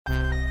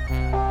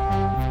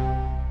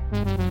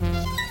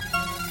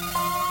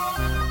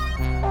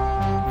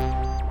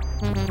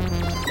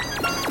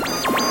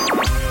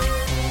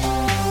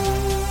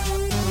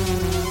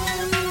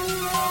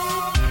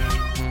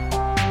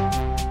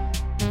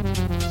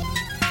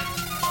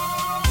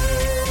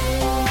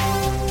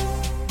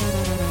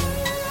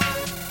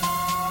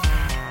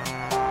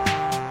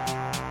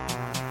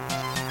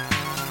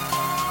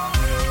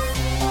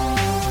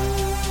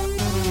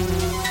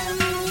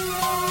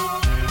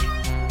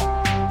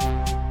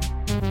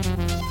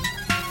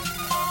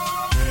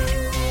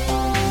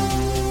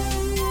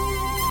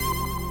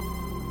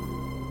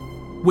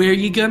Where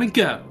you gonna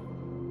go?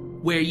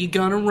 Where you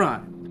gonna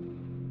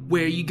run?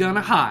 Where you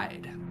gonna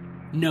hide?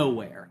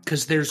 Nowhere,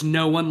 'cause there's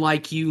no one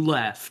like you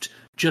left.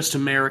 Just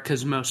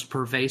America's most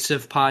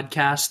pervasive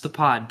podcast, The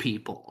Pod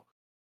People.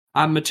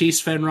 I'm Matisse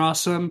Van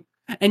Rossum,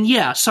 and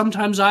yeah,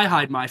 sometimes I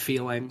hide my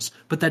feelings,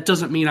 but that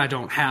doesn't mean I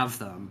don't have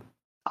them.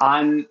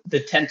 I'm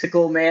the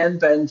tentacle man,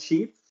 Ben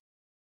Sheets.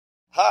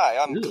 Hi,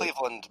 I'm Ooh.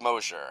 Cleveland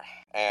Mosier,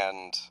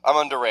 and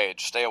I'm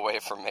underage. Stay away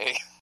from me.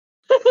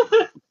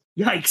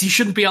 Yikes, you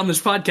shouldn't be on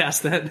this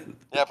podcast then.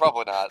 Yeah,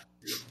 probably not.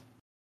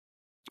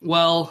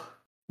 Well,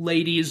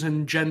 ladies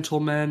and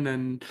gentlemen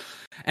and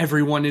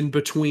everyone in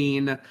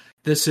between,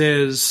 this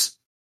is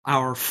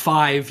our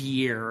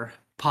 5-year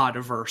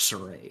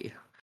podiversary.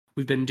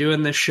 We've been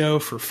doing this show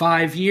for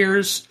 5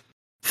 years.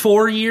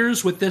 4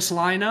 years with this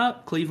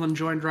lineup. Cleveland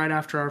joined right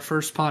after our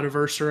first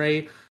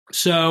podiversary.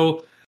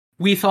 So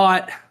we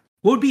thought,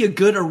 what would be a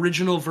good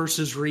original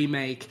versus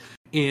remake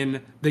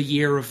in the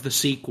year of the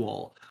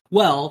sequel?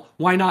 Well,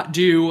 why not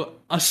do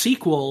a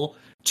sequel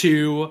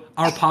to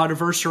our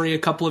podiversary a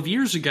couple of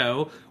years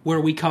ago, where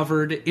we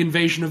covered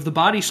Invasion of the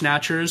Body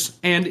Snatchers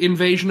and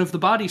Invasion of the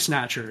Body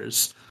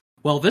Snatchers?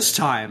 Well, this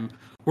time,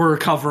 we're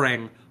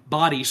covering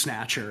Body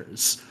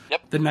Snatchers,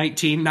 Yep. the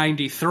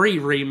 1993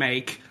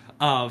 remake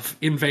of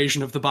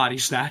Invasion of the Body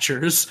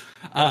Snatchers,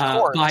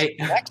 course.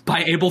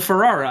 by Abel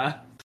Ferrara,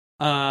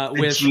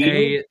 with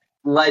a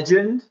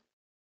legend.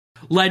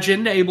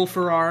 Abel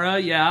Ferrara,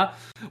 yeah,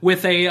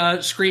 with a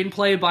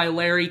screenplay by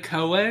Larry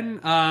Cohen,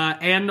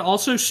 and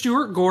also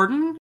Stuart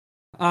Gordon,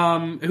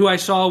 who I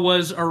saw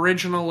was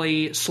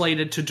originally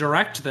slated to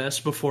direct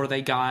this before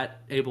they got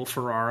Abel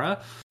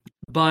Ferrara.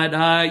 But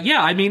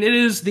yeah, I mean, it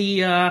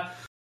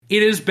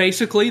is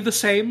basically the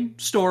same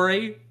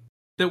story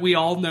that we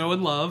all know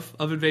and love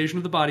of Invasion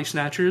of the Body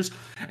Snatchers,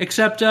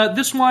 except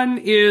this one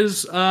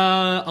is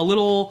a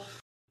little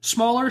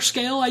smaller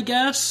scale, I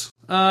guess.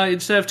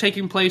 Instead of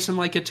taking place in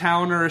like a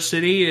town or a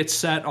city, it's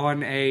set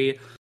on a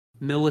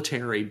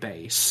military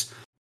base.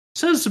 It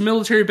says it's a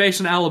military base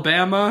in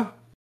Alabama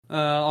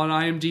on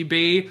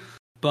IMDb,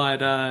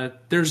 but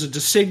there's a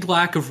distinct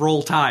lack of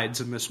Roll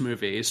Tides in this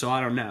movie, so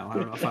I don't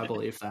know if I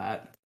believe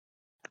that.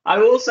 I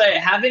will say,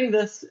 having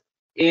this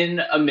in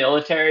a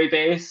military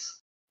base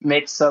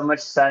makes so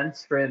much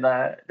sense for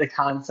the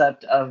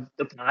concept of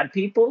the pod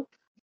people,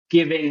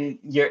 giving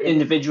your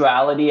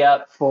individuality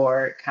up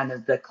for kind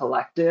of the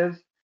collective.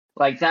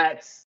 Like,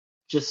 that's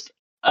just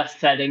a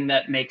setting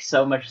that makes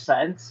so much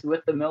sense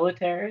with the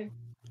military.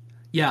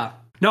 Yeah.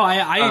 No,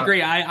 I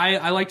agree.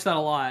 I liked that a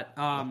lot.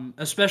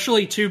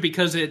 Especially, too,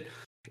 because it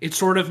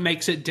sort of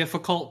makes it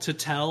difficult to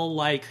tell,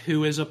 like,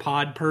 who is a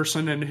pod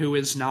person and who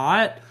is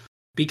not,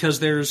 because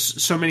there's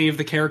so many of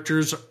the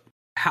characters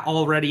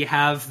already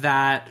have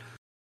that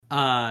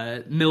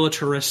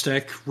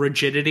militaristic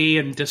rigidity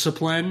and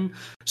discipline,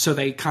 so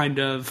they kind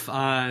of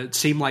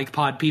seem like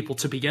pod people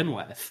to begin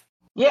with.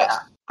 Yeah.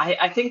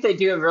 I think they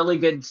do a really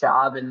good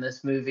job in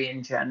this movie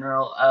in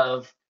general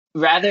of,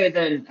 rather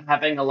than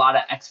having a lot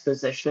of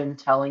exposition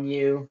telling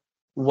you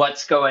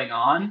what's going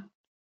on,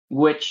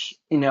 which,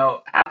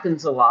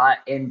 happens a lot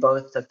in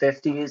both the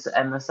 50s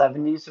and the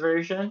 70s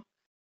version,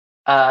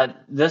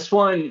 this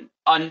one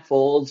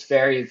unfolds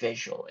very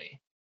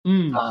visually.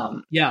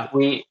 Yeah.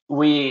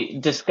 We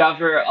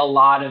discover a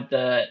lot of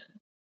the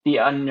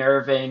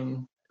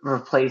unnerving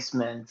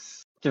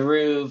replacements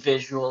through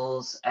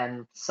visuals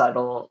and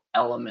subtle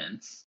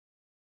elements.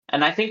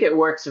 And I think it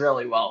works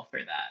really well for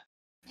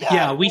that.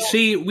 Yeah, we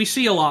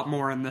see a lot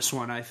more in this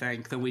one, I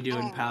think, than we do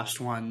in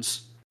past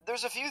ones.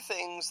 There's a few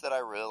things that I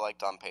really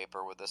liked on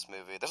paper with this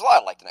movie. There's a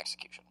lot I liked in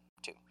execution,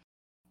 too.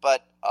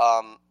 But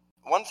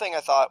one thing I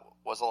thought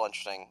was a little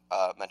interesting,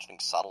 mentioning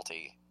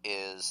subtlety,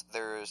 is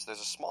there's a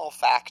small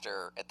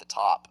factor at the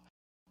top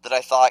that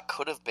I thought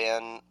could have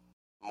been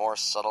more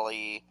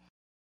subtly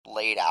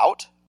laid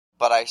out,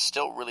 but I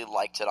still really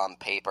liked it on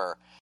paper.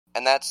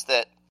 And that's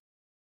that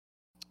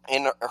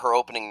in her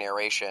opening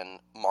narration,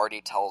 Marty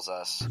tells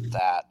us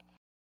that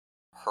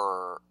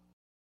her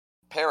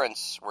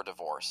parents were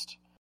divorced.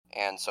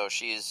 And so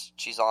she's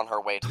on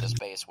her way to this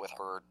base with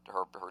her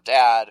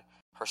dad,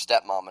 her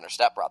stepmom, and her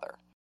stepbrother.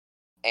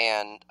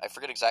 And I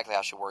forget exactly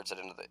how she words it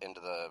into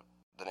the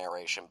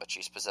narration, but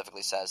she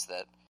specifically says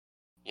that,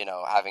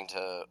 having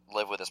to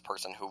live with this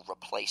person who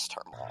replaced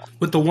her mom.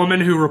 With the woman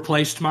who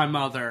replaced my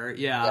mother,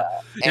 yeah.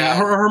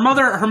 Her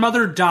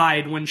mother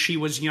died when she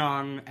was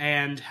young,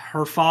 and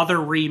her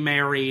father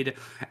remarried,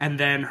 and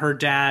then her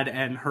dad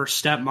and her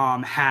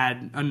stepmom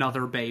had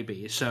another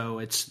baby. So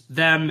it's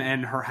them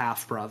and her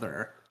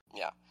half-brother.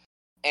 Yeah.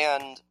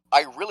 And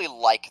I really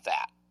like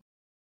that,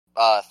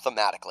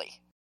 thematically,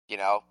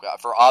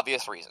 for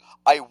obvious reasons.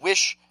 I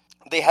wish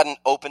they hadn't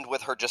opened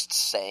with her just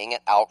saying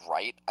it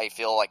outright. I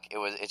feel like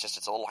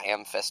it's a little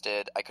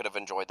ham-fisted. I could have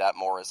enjoyed that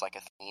more as like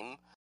a theme,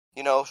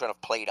 sort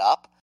of played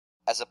up,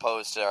 as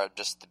opposed to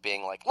just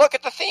being like, look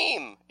at the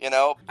theme,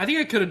 I think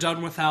I could have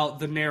done without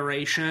the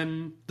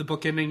narration, the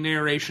bookending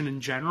narration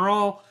in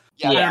general.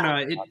 Yeah. I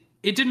don't know.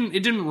 It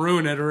didn't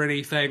ruin it or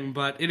anything,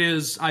 but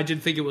I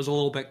did think it was a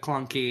little bit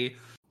clunky.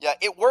 Yeah,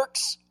 it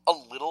works a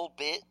little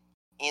bit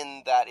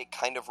in that it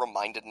kind of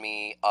reminded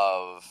me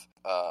of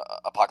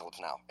Apocalypse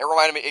Now.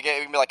 It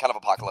gave me like kind of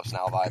Apocalypse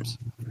Now vibes.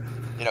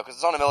 You know, because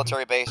it's on a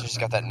military base, and she's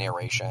got that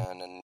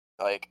narration, and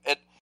like it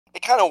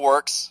kind of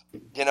works.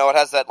 You know, it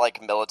has that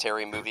like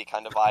military movie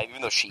kind of vibe,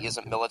 even though she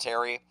isn't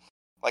military.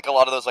 Like a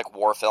lot of those like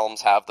war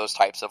films have those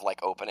types of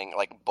like opening,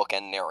 like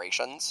bookend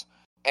narrations.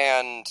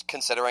 And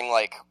considering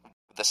like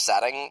the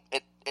setting,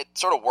 it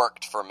sort of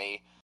worked for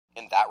me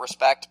in that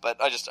respect.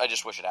 But I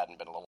just wish it hadn't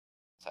been a little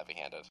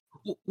heavy-handed.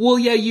 Well,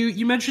 yeah,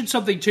 you mentioned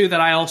something too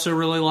that I also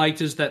really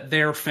liked, is that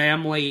their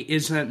family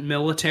isn't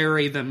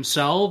military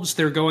themselves.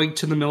 They're going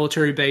to the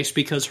military base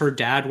because her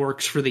dad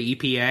works for the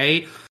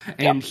EPA,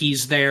 and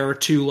he's there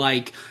to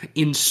like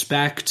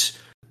inspect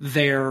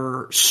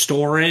their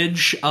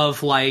storage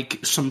of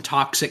like some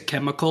toxic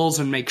chemicals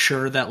and make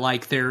sure that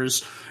like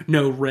there's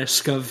no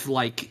risk of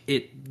like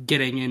it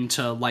getting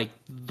into like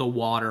the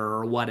water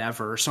or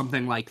whatever,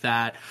 something like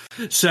that.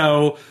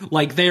 So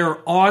like they're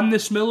on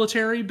this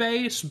military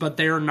base, but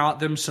they're not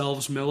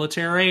themselves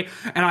military.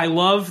 And I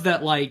love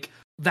that like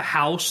the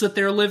house that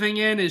they're living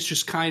in is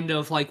just kind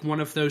of like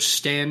one of those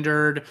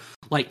standard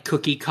like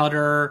cookie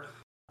cutter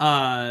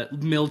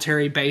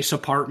military base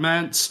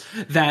apartments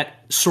that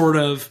sort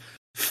of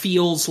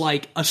feels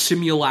like a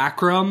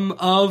simulacrum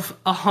of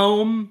a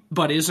home,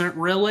 but isn't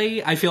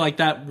really. I feel like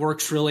that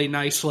works really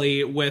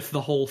nicely with the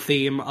whole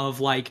theme of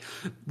like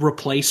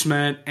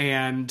replacement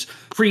and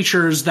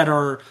creatures that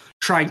are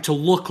trying to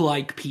look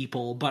like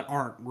people but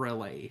aren't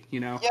really, you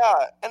know?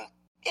 Yeah, and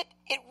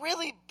it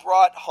really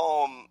brought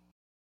home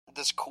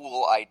this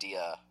cool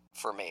idea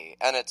for me.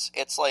 And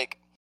it's like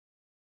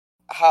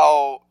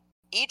how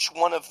each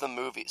one of the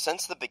movies,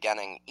 since the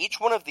beginning, each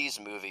one of these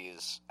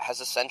movies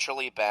has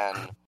essentially been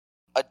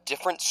a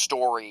different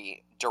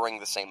story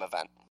during the same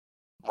event,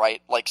 right?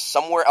 Like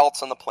somewhere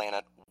else on the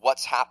planet,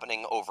 what's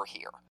happening over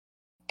here?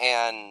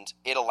 And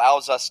it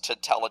allows us to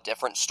tell a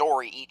different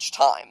story each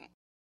time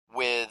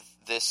with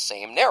this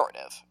same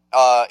narrative,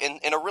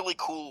 in a really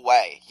cool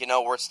way, you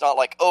know, where it's not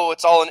like, oh,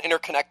 it's all an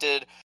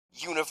interconnected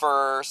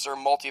universe or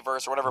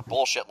multiverse or whatever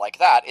bullshit like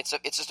that. It's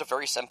just a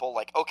very simple,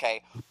 like,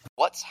 okay,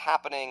 what's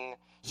happening?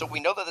 So we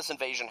know that this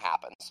invasion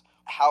happens.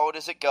 How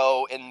does it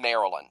go in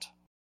Maryland?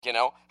 You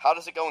know, how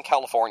does it go in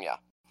California?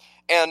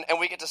 And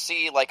we get to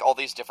see like all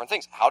these different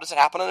things. How does it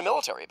happen on a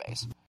military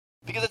base?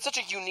 Because it's such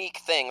a unique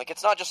thing. Like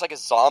it's not just like a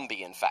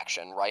zombie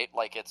infection, right?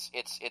 Like it's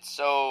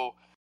so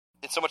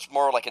much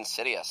more like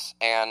insidious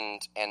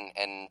and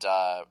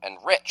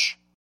rich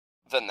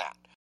than that.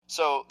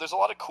 So there's a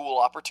lot of cool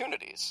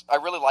opportunities. I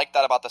really like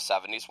that about the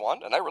 70s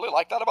one, and I really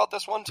like that about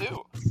this one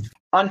too.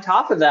 On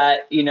top of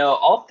that, you know,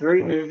 all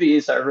three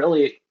movies are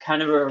really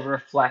kind of a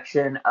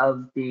reflection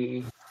of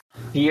the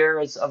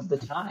fears of the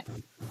time.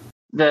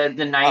 The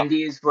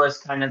 90s was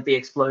kind of the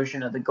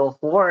explosion of the Gulf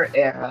War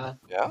era.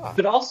 Yeah.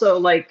 But also,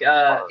 like,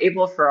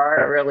 Abel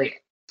Ferrara really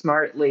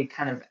smartly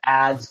kind of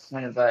adds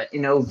kind of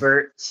an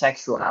overt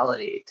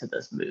sexuality to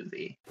this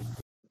movie.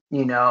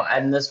 You know,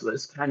 and this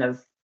was kind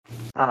of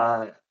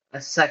a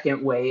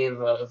second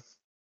wave of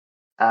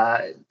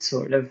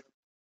sort of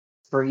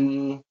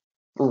free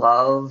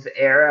love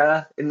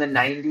era in the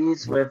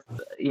 90s with,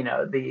 you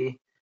know, the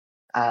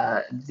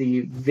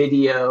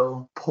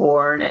video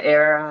porn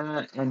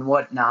era and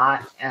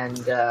whatnot,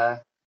 and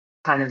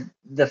kind of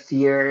the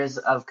fears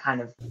of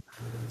kind of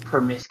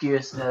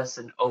promiscuousness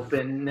and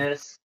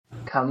openness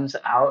comes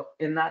out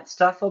in that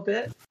stuff a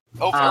bit.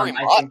 Oh, very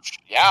much.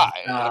 Yeah,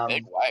 in a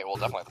big way. We'll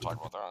definitely have to talk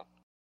about that.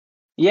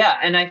 Yeah,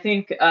 and I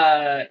think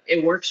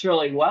it works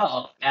really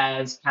well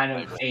as kind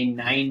of a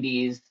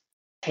 90s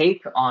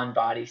take on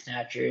Body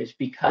Snatchers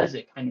because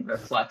it kind of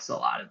reflects a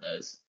lot of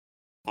those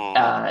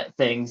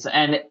things.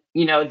 And,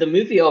 you know, the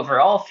movie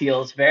overall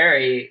feels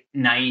very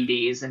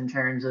 90s in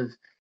terms of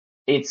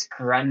its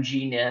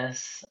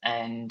grunginess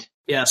and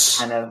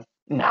kind of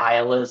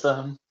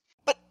nihilism.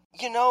 But,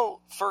 you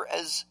know, for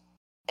as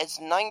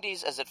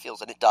 90s as it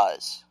feels, and it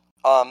does,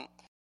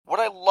 what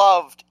I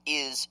loved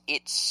is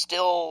it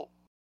still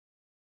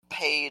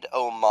paid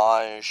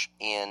homage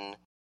in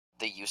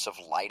the use of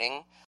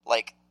lighting.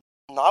 Like,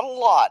 not a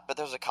lot, but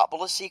there's a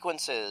couple of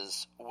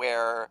sequences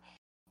where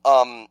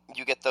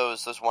you get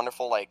those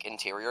wonderful like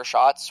interior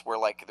shots where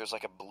like there's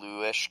like a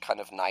bluish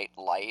kind of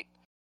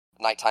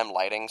nighttime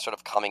lighting sort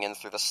of coming in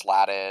through the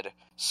slatted,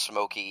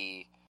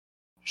 smoky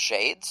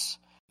shades.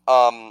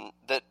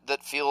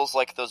 That feels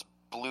like those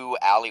blue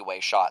alleyway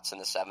shots in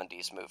the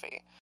 70s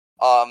movie.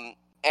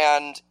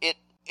 And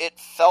it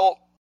felt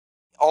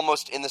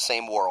almost in the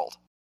same world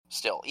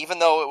still, even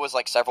though it was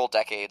like several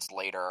decades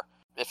later.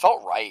 It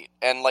felt right,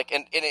 and like,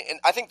 and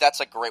I think that's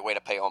a great way to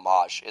pay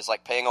homage. Is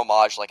like paying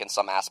homage, like in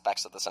some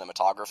aspects of the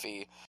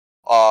cinematography,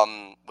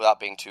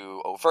 without being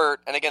too overt.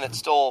 And again, it's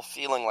still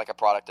feeling like a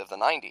product of the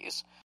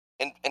 '90s,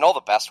 in all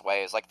the best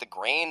ways. Like the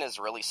grain is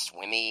really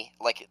swimmy.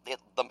 Like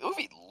the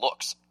movie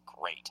looks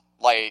great.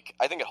 Like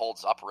I think it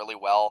holds up really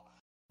well,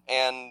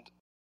 and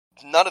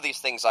none of these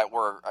things I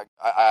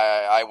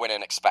went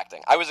in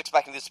expecting. I was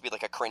expecting this to be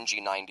like a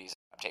cringy '90s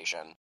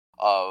adaptation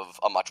of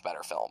a much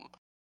better film.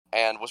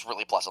 and was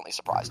really pleasantly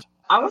surprised.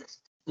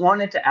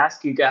 Wanted to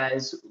ask you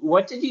guys,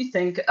 what did you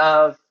think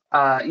of,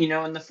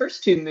 in the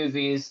first two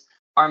movies,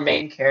 our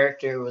main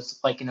character was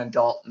like an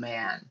adult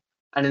man.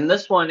 And in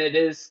this one, it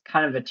is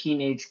kind of a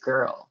teenage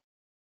girl.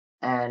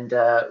 And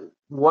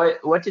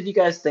what did you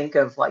guys think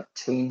of like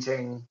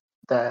changing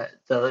the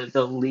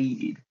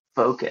lead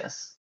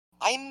focus?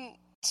 I'm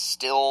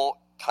still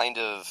kind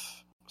of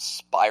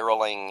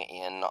spiraling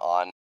in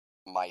on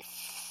my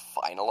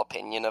final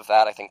opinion of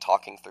that. I think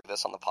talking through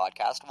this on the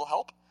podcast will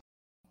help.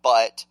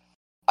 But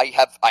I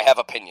have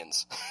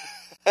opinions.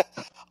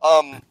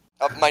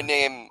 My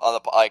name on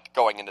the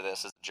going into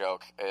this as a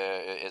joke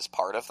is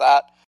part of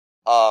that.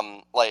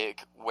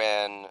 Like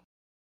when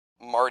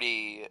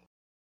Marty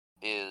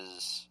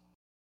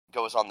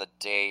goes on the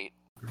date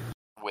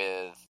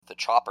with the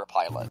chopper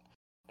pilot,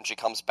 and she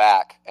comes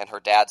back, and her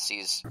dad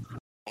sees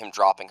him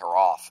dropping her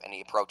off, and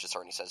he approaches her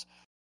and he says,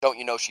 "Don't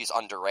you know she's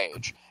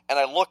underage?" And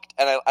I looked,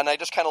 and I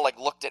just kind of like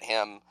looked at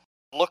him,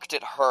 looked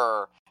at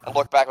her, and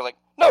looked back and was like,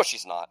 "No,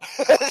 she's not."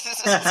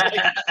 Like,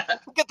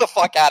 get the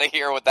fuck out of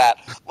here with that.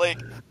 Like,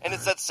 and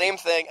it's that same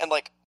thing,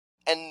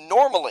 and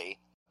normally,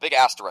 big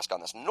asterisk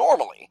on this,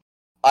 normally,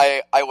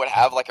 I would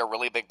have like a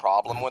really big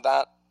problem with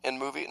that in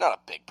movie. Not a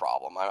big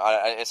problem.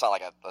 It's not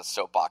like a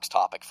soapbox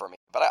topic for me,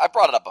 but I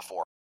brought it up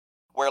before,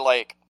 where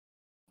like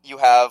you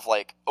have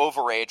like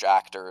overage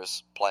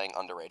actors playing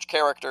underage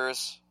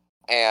characters,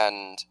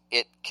 and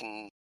it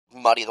can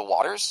muddy the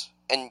waters,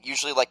 and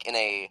usually like in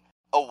a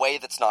way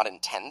that's not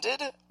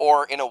intended,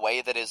 or in a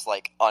way that is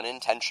like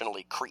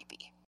unintentionally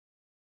creepy,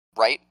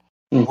 right?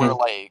 Mm-hmm. Where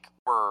like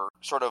we're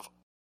sort of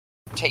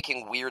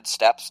taking weird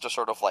steps to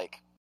sort of like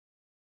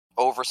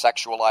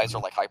over-sexualize or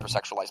like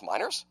hyper-sexualize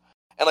minors,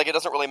 and like it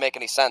doesn't really make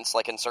any sense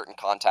like in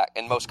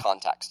most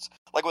contexts,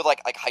 like with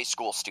like high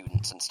school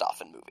students and stuff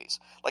in movies.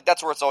 Like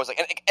that's where it's always like,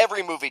 and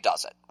every movie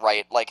does it,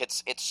 right? Like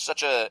it's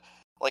such a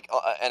like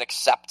an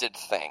accepted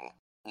thing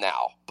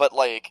now, but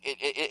like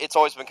it's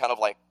always been kind of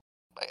like,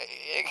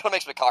 it kind of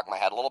makes me cock my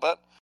head a little bit.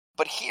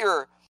 But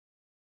here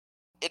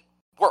it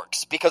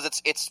works because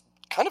it's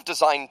kind of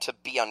designed to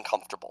be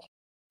uncomfortable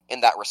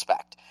in that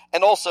respect,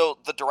 and also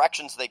the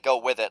directions they go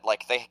with it.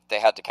 Like they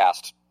had to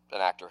cast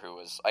an actor who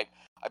was I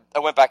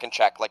went back and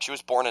checked. Like she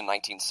was born in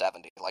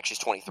 1970. Like she's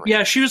 23.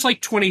 Yeah, she was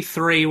like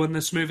 23 when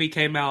this movie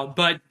came out,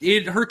 but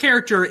her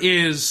character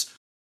is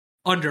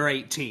under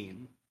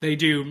 18. They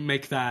do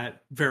make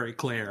that very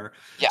clear.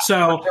 Yeah,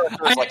 so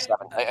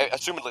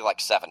assumedly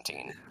like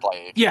 17.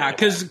 Like, yeah,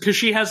 because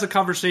she has the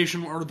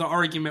conversation or the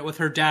argument with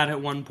her dad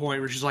at one point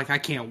where she's like, "I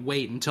can't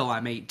wait until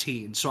I'm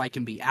 18 so I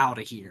can be out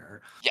of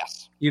here."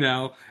 Yes,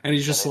 and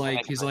he's just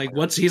like,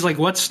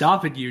 what's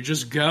stopping you?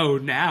 Just go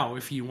now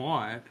if you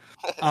want.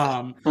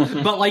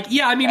 But like,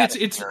 yeah, I mean,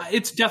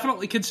 it's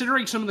definitely,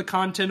 considering some of the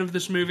content of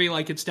this movie,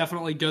 like it's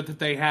definitely good that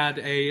they had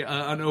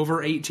an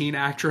over 18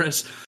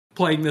 actress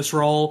playing this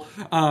role.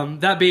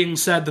 That being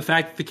said, the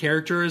fact that the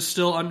character is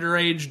still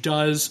underage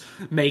does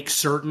make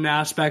certain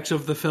aspects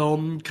of the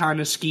film kind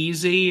of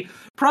skeezy,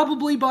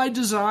 probably by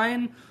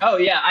design. Oh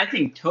yeah, I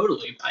think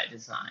totally by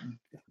design.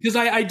 Because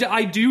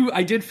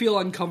I did feel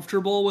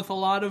uncomfortable with a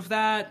lot of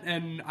that,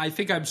 and I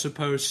think I'm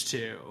supposed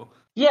to.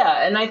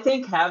 Yeah, and I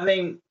think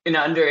having an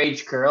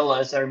underage girl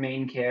as our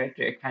main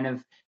character kind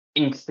of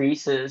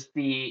increases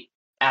the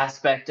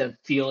aspect of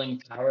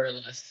feeling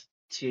powerless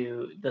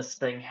to this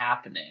thing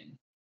happening.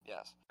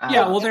 Yes.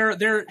 Yeah,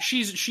 well,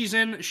 she's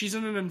in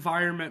an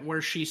environment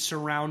where she's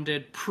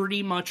surrounded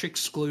pretty much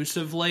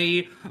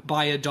exclusively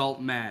by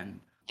adult men.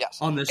 Yes.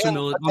 On this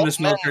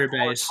military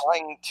base,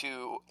 trying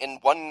to, in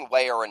one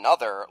way or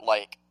another,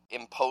 like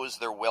impose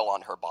their will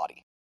on her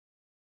body.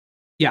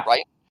 Yeah.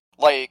 Right.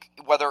 Like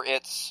whether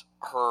it's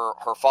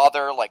her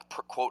father, like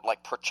quote,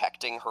 like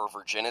protecting her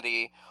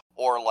virginity,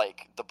 or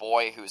like the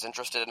boy who's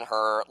interested in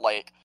her,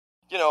 like.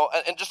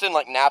 And just in,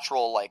 like,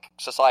 natural, like,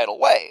 societal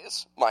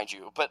ways, mind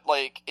you. But,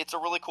 like, it's a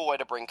really cool way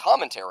to bring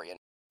commentary in,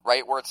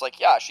 right? Where it's like,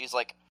 yeah, she's,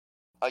 like,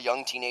 a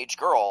young teenage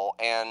girl,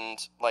 and,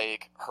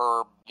 like,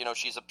 her,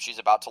 she's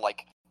about to,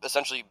 like,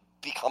 essentially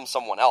become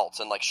someone else.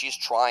 And, like, she's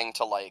trying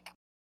to, like,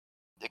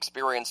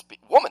 experience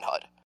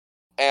womanhood.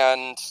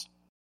 And,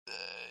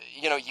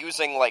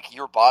 using, like,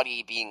 your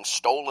body being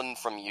stolen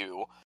from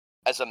you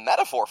as a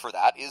metaphor for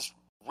that is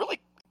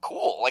really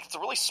cool. Like, it's a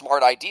really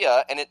smart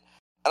idea, and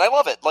I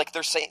love it. Like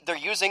they're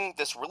using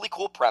this really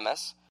cool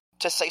premise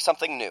to say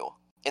something new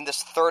in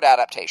this third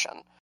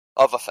adaptation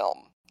of a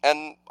film,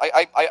 and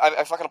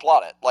I fucking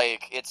applaud it.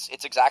 Like it's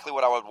exactly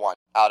what I would want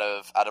out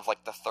of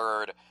like the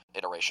third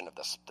iteration of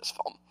this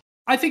film.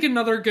 I think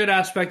another good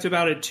aspect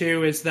about it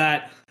too is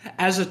that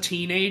as a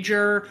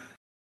teenager,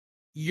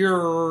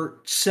 your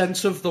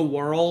sense of the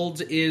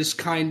world is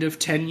kind of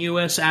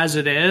tenuous as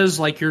it is.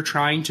 Like you're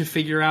trying to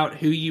figure out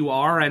who you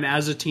are, and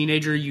as a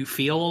teenager you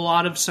feel a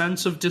lot of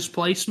sense of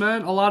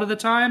displacement a lot of the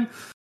time,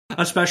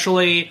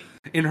 especially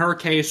in her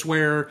case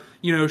where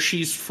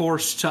she's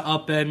forced to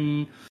up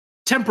and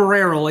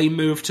temporarily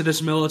moved to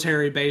this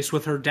military base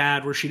with her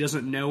dad where she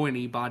doesn't know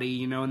anybody,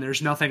 you know, and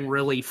there's nothing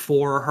really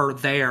for her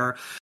there.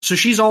 So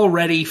she's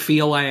already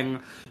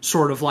feeling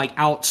sort of like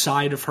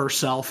outside of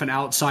herself and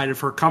outside of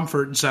her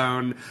comfort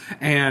zone.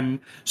 And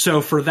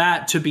so for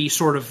that to be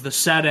sort of the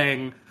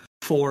setting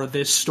for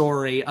this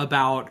story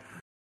about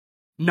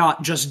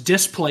not just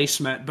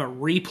displacement, but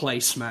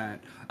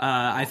replacement,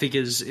 I think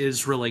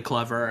is really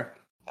clever.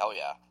 Hell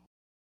yeah.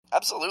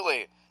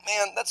 Absolutely.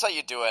 Man, that's how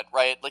you do it,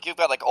 right? Like, you've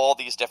got, like, all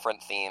these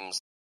different themes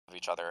of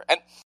each other. And,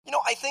 you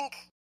know, I think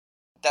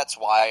that's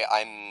why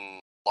I'm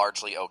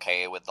largely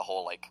okay with the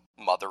whole, like,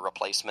 mother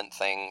replacement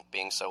thing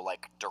being so,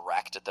 like,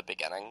 direct at the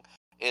beginning,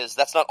 is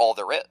that's not all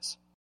there is,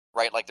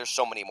 right? Like, there's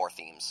so many more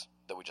themes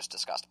that we just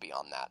discussed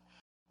beyond that.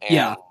 And,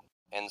 Yeah.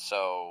 And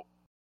so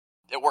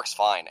it works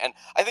fine. And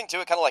I think, too,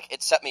 it kind of, like,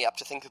 it set me up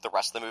to think that the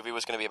rest of the movie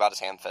was going to be about as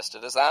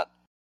ham-fisted as that.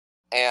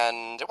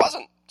 And it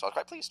wasn't, so I was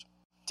quite pleased.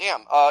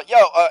 Damn.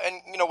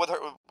 And you know, with her,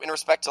 in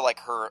respect to like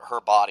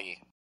her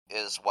body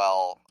as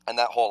well, and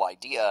that whole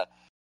idea,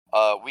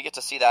 we get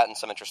to see that in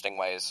some interesting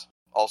ways.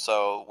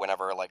 Also,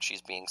 whenever like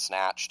she's being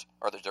snatched,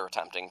 or they're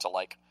attempting to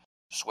like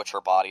switch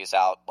her bodies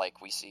out,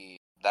 like we see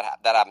that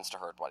happens to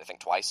her. What, I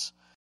think twice.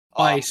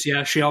 Twice,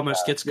 yeah. She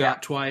almost gets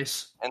got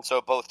twice. And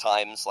so both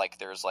times, like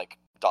there's like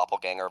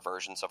doppelganger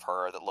versions of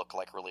her that look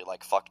like really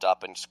like fucked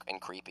up and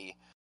creepy.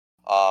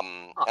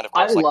 And of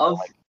course, like, love.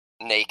 like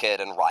naked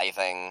and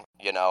writhing,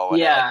 you know, and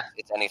Yeah.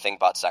 it's anything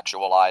but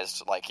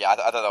sexualized. Like, yeah, I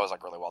thought that was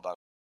like really well done.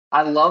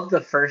 I love the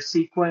first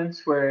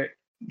sequence where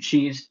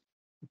she's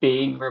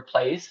being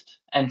replaced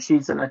and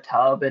she's in a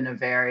tub in a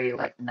very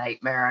like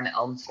Nightmare on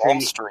Elm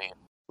Street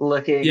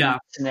looking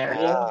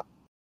scenario.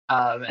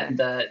 And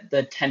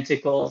the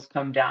tentacles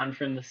come down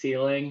from the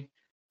ceiling.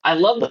 I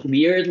love the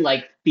weird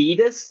like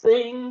fetus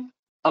thing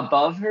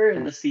above her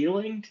in the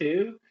ceiling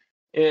too.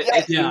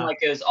 It seemed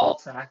like it was all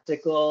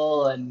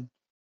practical and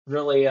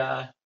really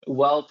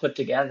well put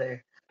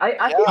together. I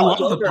think I love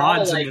the overall,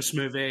 pods like, in this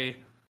movie.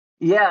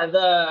 Yeah,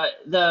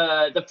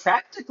 the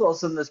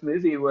practicals in this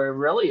movie were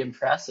really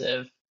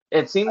impressive.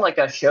 It seemed like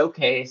a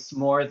showcase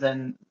more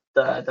than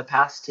the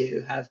past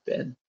two have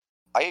been.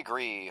 I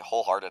agree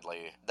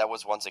wholeheartedly. That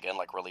was once again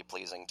like really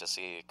pleasing to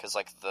see, because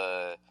like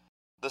the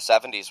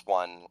 70s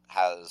one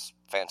has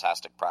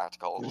fantastic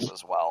practicals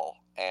as well,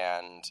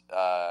 and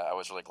I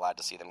was really glad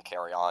to see them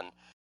carry on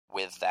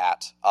with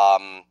that.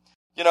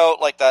 You know,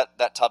 like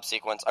that tub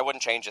sequence, I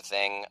wouldn't change a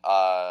thing.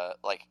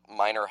 Like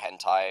minor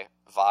hentai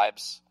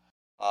vibes.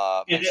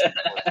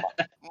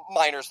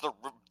 Minor's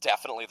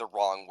definitely the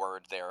wrong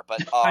word there,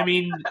 but I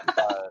mean,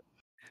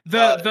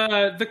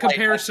 the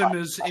comparison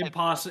is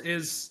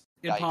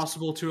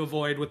impossible to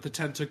avoid with the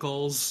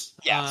tentacles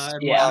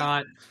and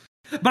whatnot.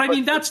 But I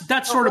mean,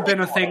 that's sort of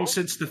been a thing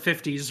since the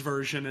 50s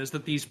version, is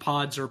that these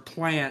pods are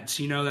plants,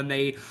 you know, and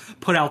they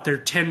put out their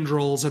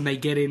tendrils and they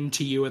get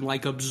into you and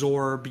like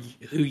absorb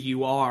who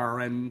you are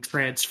and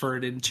transfer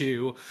it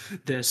into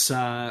this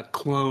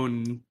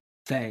clone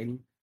thing.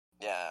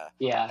 Yeah.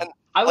 Yeah. And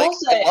I will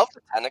say, I love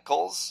the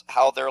tentacles,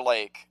 how they're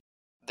like,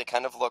 they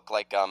kind of look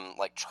like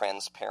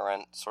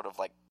transparent, sort of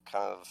like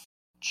kind of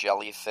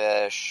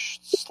jellyfish,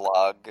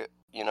 slug,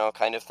 you know,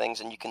 kind of things,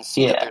 and you can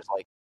see that there's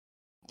like,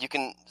 you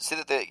can see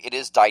that it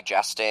is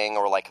digesting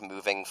or like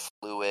moving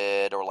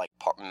fluid or like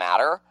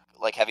matter,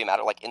 like heavy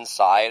matter, like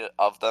inside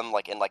of them,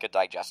 like in like a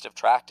digestive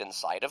tract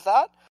inside of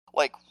that.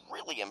 Like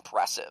really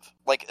impressive.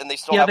 Like, and they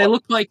still have, they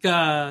look like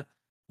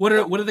what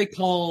do they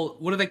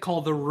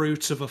call the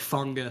roots of a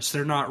fungus?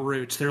 They're not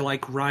roots. They're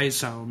like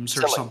rhizomes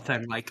or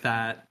something like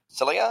that.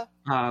 Cilia?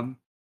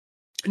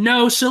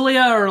 No,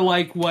 cilia are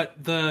like what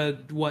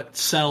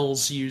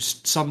cells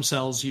some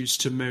cells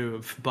used to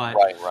move, but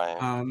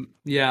right.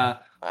 Yeah.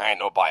 I ain't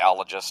no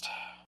biologist.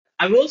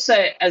 I will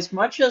say, as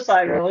much as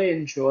I really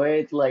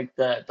enjoyed like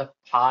the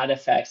pod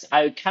effects,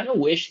 I kind of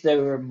wish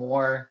there were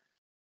more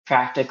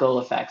practical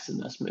effects in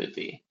this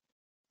movie.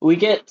 We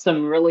get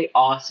some really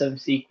awesome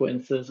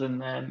sequences in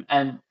them,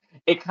 and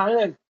it kind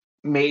of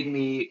made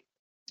me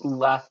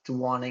left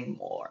wanting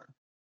more.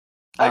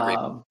 I agree.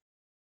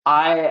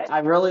 I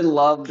really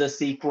love the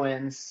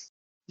sequence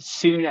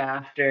soon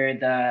after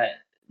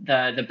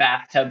the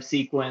bathtub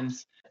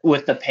sequence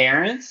with the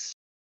parents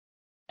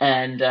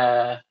and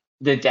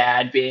the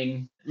dad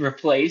being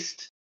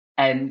replaced,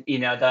 and you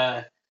know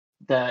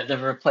the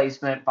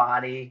replacement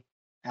body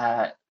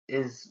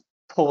is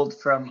pulled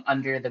from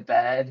under the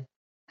bed,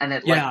 and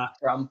it like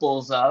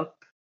crumples up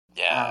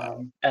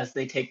as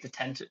they take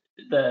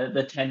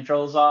the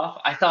tendrils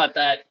off. I thought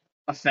that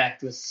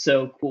effect was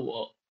so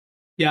cool.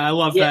 Yeah, I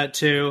love that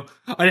too.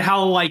 And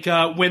how like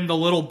when the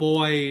little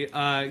boy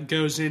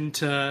goes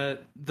into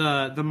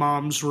the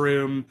mom's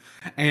room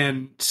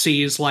and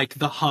sees like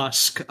the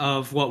husk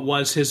of what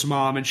was his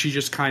mom, and she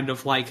just kind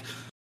of like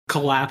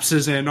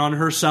collapses in on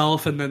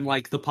herself, and then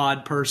like the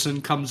pod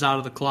person comes out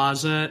of the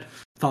closet.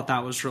 Thought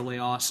that was really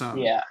awesome.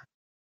 Yeah,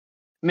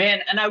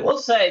 man, and I will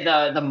say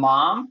the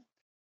mom,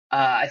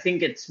 I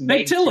think it's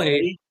Meg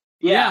Tilly.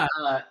 Yeah,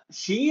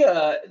 she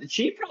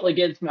probably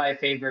gets my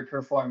favorite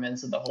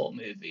performance of the whole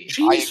movie.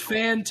 She's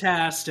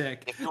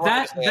fantastic. If you were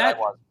going to say it, I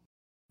was.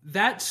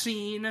 That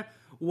scene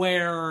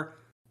where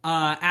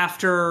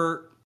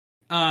after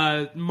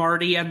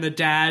Marty and the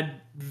dad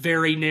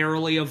very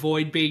narrowly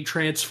avoid being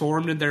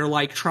transformed and they're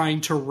like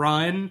trying to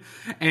run,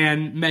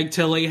 and Meg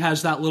Tilly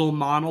has that little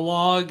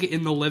monologue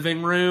in the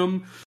living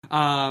room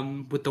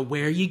with the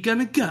 "where you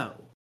gonna go?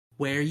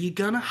 Where you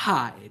gonna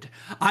hide?"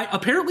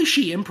 Apparently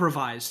she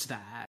improvised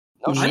that.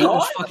 No,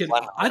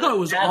 I thought it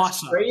was That's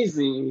awesome.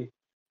 Crazy.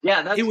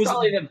 Yeah, that's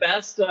probably the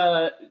best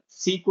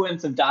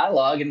sequence of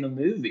dialogue in the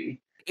movie.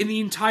 In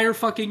the entire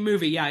fucking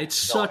movie, yeah, it's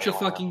such a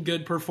fucking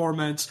good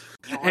performance.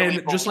 Really,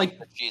 and just like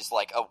she's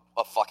like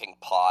a fucking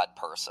pod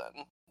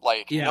person.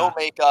 Like no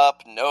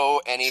makeup, no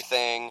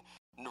anything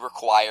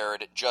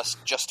required,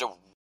 just a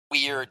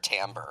weird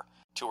timbre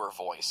to her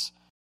voice.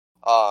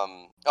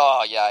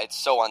 Oh yeah, it's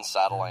so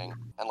unsettling,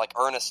 and like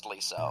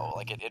earnestly so.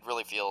 Like it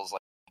really feels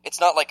like it's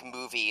not like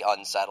movie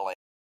unsettling.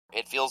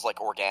 It feels like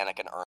organic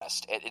and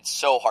earnest. It's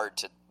so hard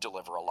to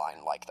deliver a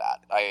line like that.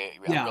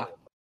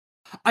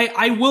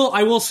 I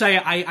will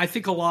say I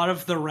think a lot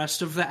of the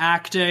rest of the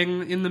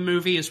acting in the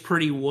movie is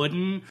pretty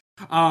wooden,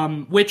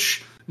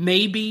 which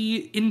may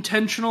be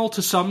intentional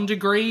to some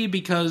degree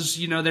because,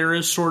 you know, there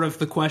is sort of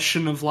the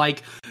question of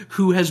like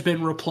who has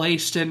been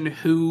replaced and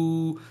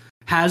who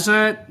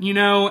hasn't, you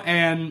know,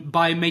 and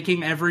by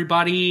making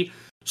everybody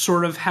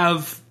sort of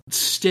have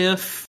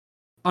stiff,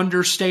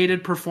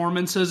 understated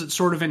performances, it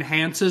sort of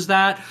enhances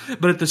that.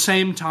 But at the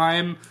same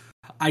time,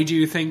 I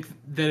do think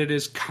that it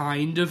is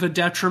kind of a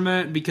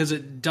detriment because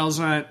it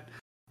doesn't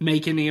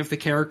make any of the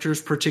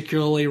characters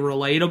particularly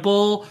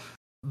relatable.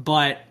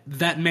 But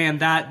that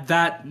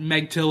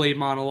Meg Tilly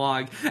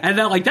monologue, and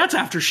that's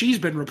after she's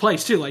been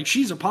replaced too. Like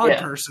she's a pod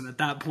person at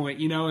that point,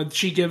 you know, and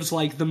she gives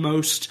like the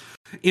most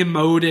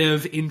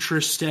emotive,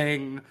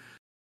 interesting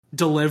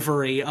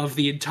delivery of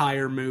the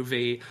entire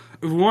movie.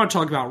 If we want to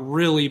talk about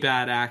really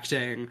bad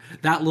acting,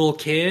 that little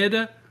kid,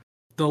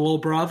 the little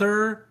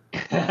brother,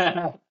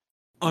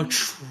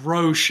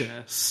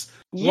 atrocious.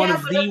 One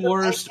of the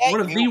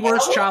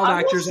worst child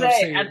actors I've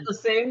seen. At the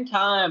same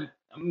time,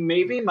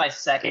 maybe my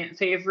second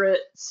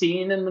favorite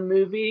scene in the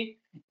movie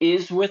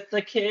is with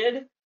the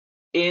kid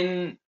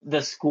in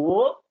the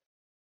school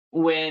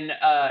when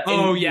that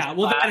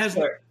has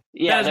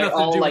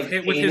nothing to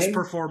do with his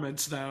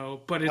performance though,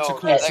 but it's a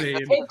cool scene.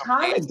 It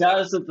kind of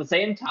does at the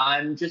same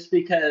time, just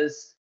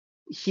because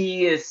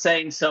he is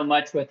saying so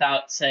much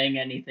without saying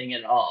anything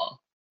at all.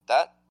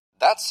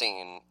 That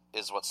scene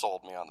is what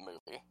sold me on the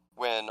movie.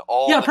 When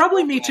all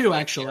probably me too,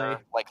 actually.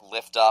 Like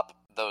lift up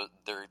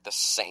they're the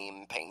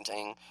same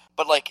painting,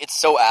 but like it's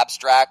so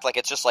abstract. Like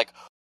it's just like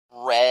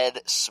red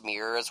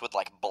smears with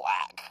like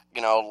black,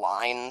 you know,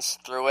 lines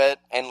through it,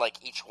 and like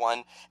each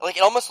one, like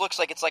it almost looks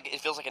like it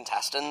feels like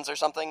intestines or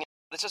something.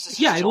 It's just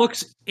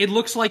it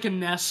looks like a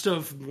nest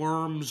of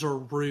worms or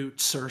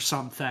roots or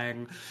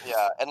something.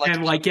 Yeah,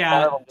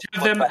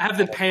 have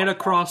them pan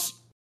across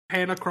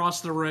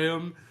the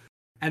room.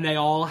 And they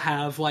all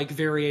have, like,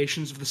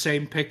 variations of the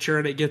same picture,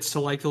 and it gets to,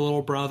 like, the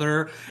little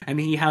brother, and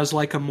he has,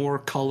 like, a more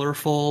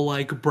colorful,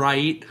 like,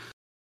 bright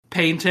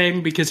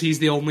painting, because he's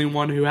the only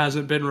one who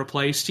hasn't been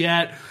replaced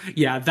yet.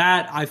 Yeah,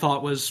 that, I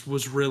thought,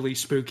 was really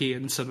spooky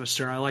and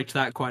sinister. I liked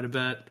that quite a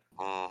bit.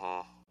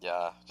 Mm-hmm.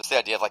 Yeah, just the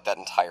idea of, like, that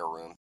entire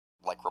room,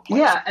 like,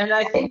 replaced. Yeah, and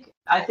I think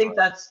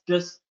that's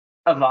just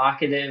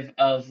evocative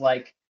of,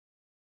 like,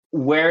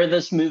 where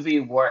this movie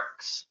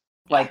works.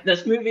 Like,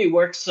 this movie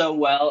works so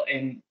well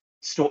in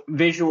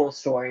visual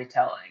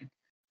storytelling,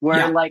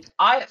 where like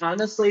I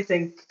honestly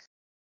think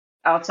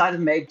outside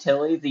of Meg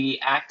Tilly, the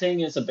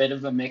acting is a bit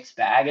of a mixed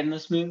bag in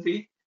this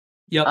movie.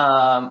 Yep.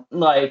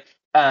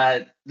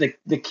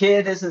 The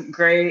kid isn't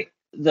great.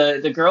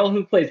 The girl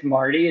who plays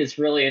Marty is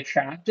really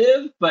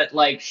attractive, but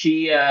like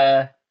she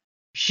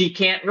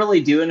can't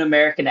really do an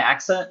American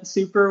accent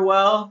super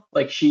well.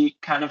 Like she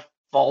kind of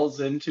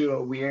falls into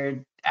a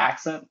weird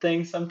accent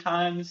thing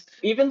sometimes.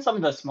 Even some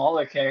of the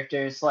smaller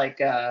characters, like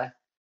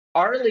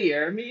R. Lee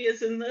Ermey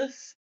is in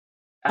this.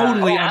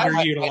 Totally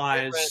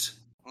underutilized.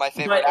 My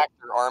favorite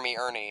actor, Army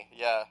Ernie,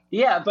 yeah.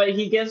 Yeah, but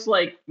he gives,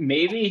 like,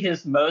 maybe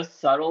his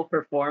most subtle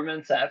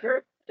performance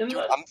ever in this.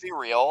 I'm gonna be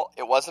real,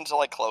 it wasn't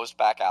until I closed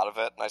back out of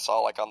it, and I saw,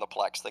 like, on the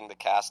Plex thing, the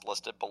cast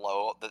listed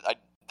below, that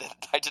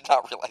I did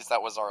not realize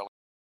that was R.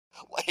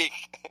 Lee.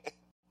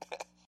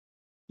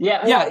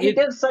 Like... he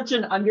gives such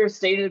an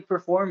understated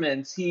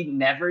performance. He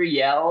never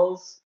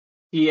yells.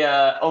 He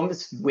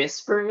almost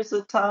whispers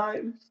at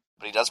times.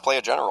 But he does play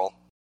a general.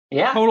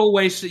 Yeah. Total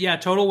waste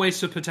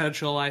of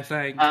potential, I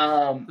think.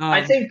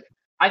 I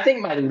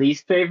think my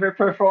least favorite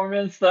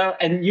performance, though,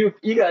 and you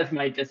guys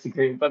might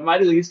disagree, but my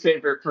least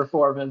favorite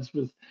performance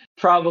was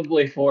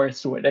probably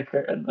Forrest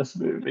Whitaker in this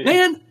movie.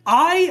 Man,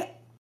 I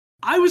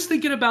was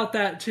thinking about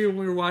that too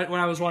when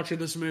I was watching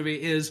this movie.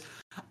 Is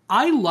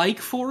I like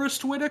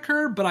Forrest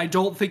Whitaker, but I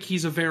don't think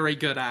he's a very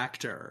good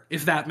actor,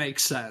 if that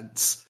makes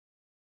sense.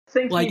 I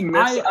think he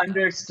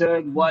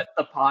misunderstood what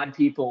the pod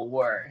people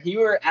were. He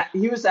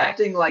was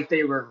acting like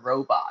they were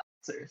robots.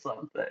 or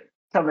something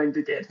coming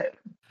to get him.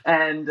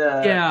 And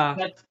Yeah.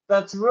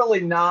 that's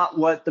really not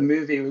what the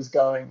movie was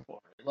going for.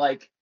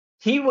 Like,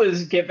 he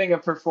was giving a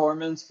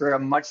performance for a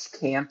much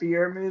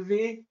campier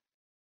movie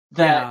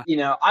that, Yeah. you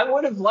know, I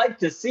would have liked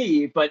to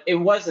see, but it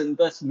wasn't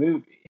this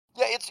movie.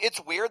 Yeah, it's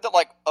weird that,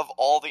 like, of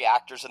all the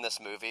actors in this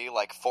movie,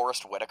 like,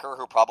 Forrest Whitaker,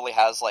 who probably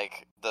has,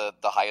 like, the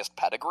highest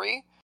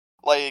pedigree,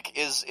 like,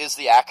 is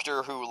the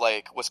actor who,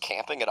 like, was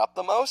camping it up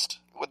the most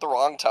with the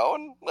wrong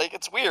tone. Like,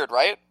 it's weird,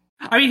 right?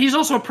 I mean, he's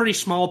also a pretty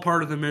small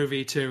part of the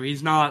movie too.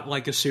 He's not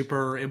like a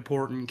super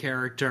important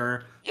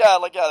character. Yeah,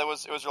 like, yeah, it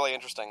was really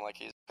interesting. Like,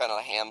 he kind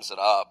of hams it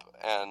up,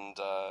 and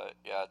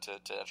yeah,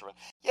 to Edgerton.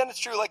 Yeah, and it's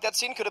true. Like, that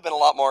scene could have been a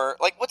lot more.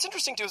 Like, what's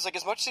interesting too is, like,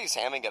 as much as he's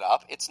hamming it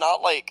up, it's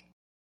not like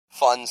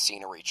fun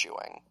scenery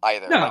chewing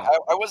either. No. Like,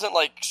 I wasn't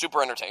like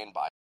super entertained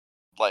by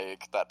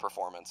like that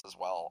performance as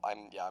well.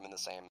 I'm in the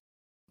same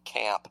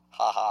camp.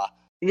 Haha.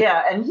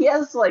 Yeah, and he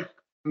has like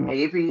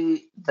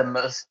maybe the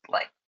most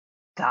like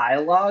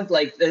dialogue.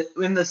 Like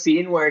in the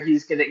scene where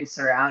he's getting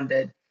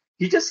surrounded,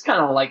 he just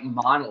kind of like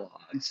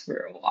monologues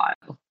for a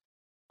while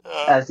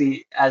as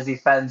he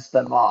fends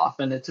them off,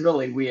 and it's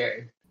really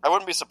weird. I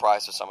wouldn't be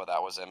surprised if some of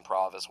that was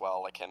improv as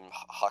well, like him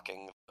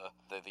hucking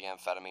the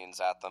amphetamines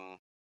at them.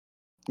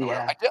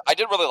 Yeah, I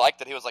did really like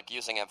that he was like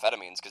using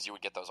amphetamines because you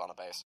would get those on a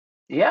base.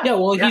 yeah.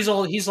 Well,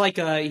 he's like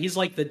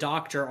the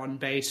doctor on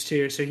base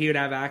too, so he would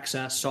have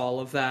access to all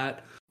of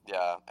that.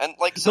 Yeah, and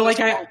like so But, there's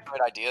like, some really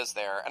great ideas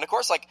there, and of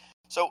course like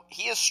so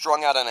he is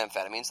strung out on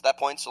amphetamines at that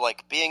point, so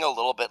like being a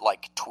little bit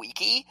like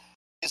tweaky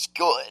is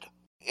good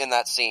in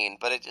that scene,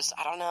 but it just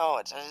I don't know,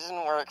 it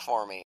didn't work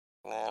for me.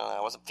 I don't know,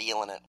 I wasn't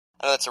feeling it.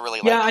 I know that's a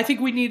really I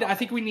think we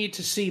need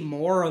to see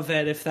more of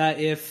it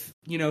if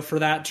you know, for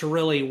that to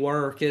really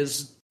work,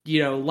 is,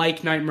 you know,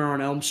 like Nightmare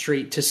on Elm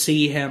Street, to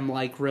see him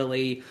like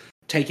really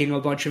taking a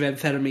bunch of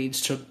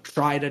amphetamines to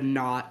try to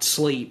not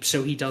sleep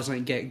so he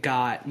doesn't get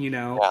got, you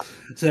know. Yeah.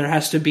 So there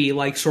has to be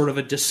like sort of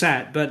a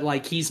descent, but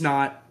like he's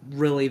not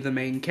really the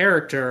main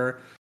character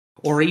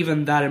or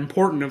even that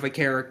important of a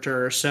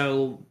character,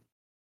 so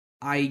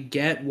I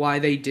get why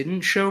they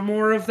didn't show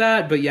more of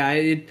that, but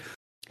yeah,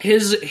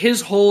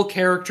 his whole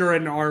character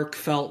and arc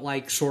felt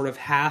like sort of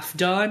half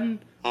done.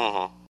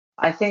 Mm-hmm.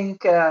 I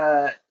think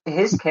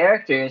his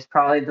character is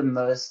probably the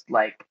most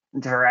like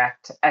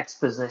direct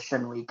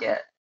exposition we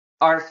get.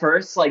 Our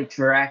first like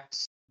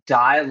direct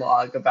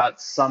dialogue about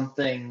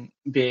something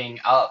being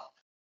up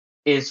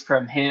is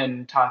from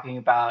him talking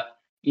about,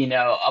 you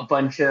know, a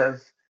bunch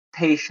of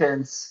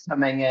patients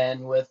coming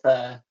in with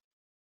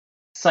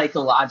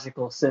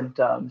psychological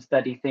symptoms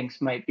that he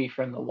thinks might be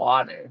from the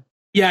water.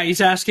 Yeah,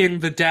 he's asking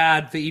the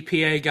dad, the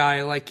EPA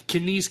guy, like,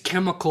 can these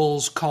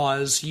chemicals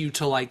cause you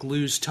to, like,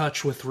 lose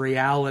touch with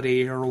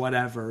reality or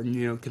whatever? And,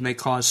 you know, can they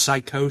cause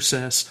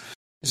psychosis?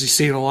 Because he's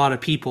seen a lot of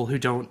people who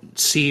don't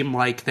seem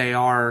like they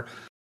are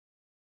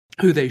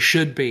who they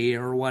should be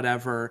or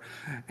whatever.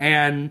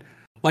 And,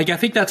 like, I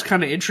think that's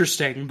kind of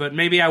interesting, but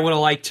maybe I would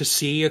have liked to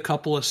see a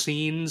couple of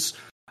scenes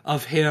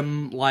of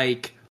him,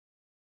 like,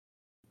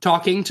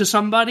 talking to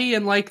somebody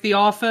in like the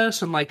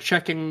office and like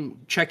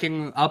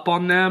checking up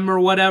on them or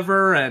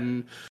whatever,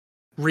 and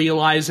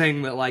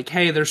realizing that like,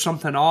 hey, there's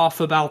something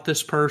off about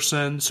this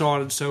person, so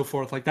on and so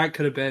forth. Like, that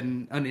could have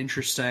been an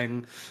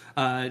interesting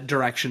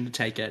direction to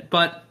take it,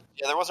 but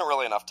Yeah, there wasn't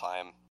really enough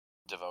time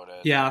devoted.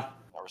 yeah,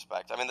 In that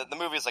respect. I mean, the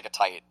movie is like a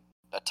tight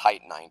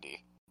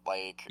 90.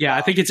 Like, yeah,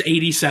 I think it's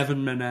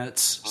 87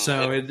 minutes,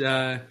 so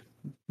it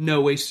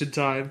no wasted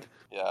time.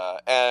 Yeah,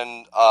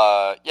 and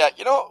yeah,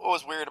 you know what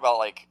was weird about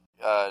like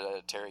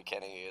Terry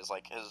Kinney is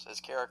like his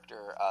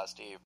character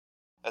Steve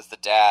as the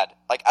dad.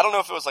 Like, I don't know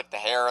if it was like the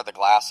hair or the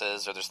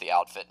glasses or just the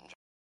outfit.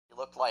 He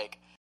looked like,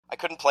 I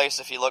couldn't place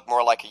if he looked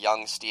more like a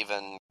young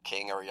Stephen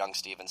King or a young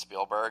Steven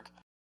Spielberg.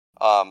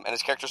 And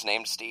his character's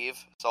named Steve,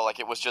 so like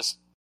it was just,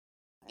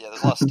 yeah,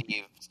 there's a lot of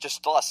Steve.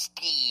 Just a lot of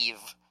Steve.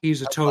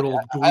 He's a total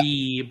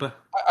dweeb.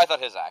 I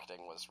thought his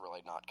acting was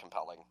really not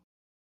compelling.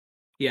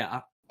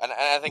 Yeah. And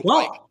I think Well,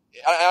 like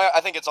I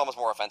think it's almost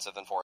more offensive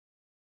than Forrest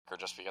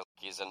Whitaker just because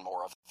he's in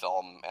more of the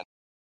film and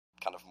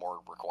kind of more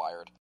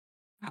required.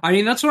 I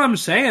mean, that's what I'm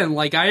saying.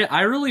 Like,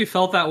 I really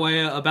felt that way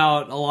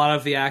about a lot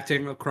of the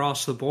acting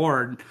across the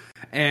board.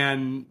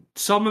 And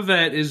some of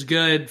it is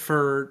good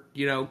for,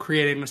 you know,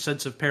 creating a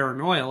sense of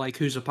paranoia, like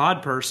Who's a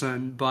Pod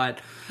Person.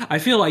 But I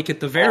feel like at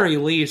the very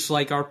least,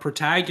 like, our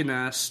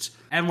protagonist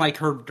and, like,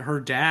 her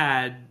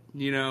dad,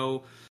 you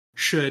know,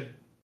 should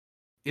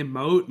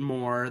emote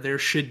more. There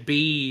should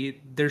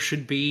be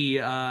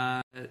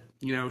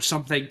you know,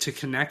 something to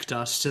connect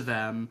us to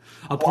them,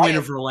 a point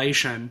of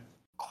relation.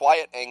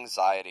 Quiet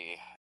anxiety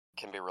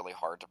can be really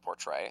hard to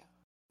portray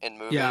in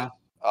movies. Yeah.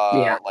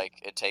 Like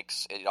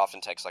it often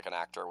takes like an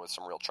actor with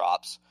some real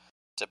chops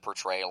to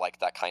portray like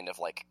that kind of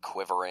like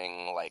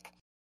quivering like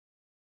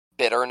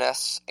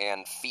bitterness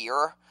and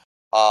fear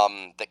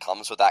that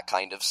comes with that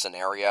kind of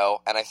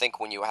scenario. And I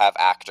think when you have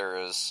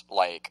actors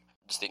like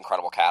just the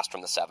incredible cast from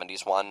the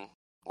 70s one,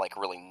 like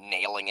really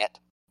nailing it,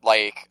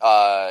 like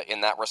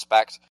in that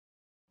respect,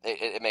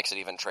 it makes it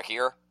even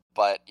trickier.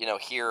 But, you know,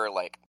 here,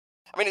 like,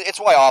 I mean, it's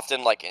why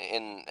often, like,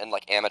 in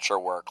like amateur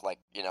work, like,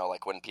 you know,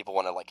 like when people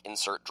want to like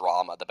insert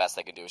drama, the best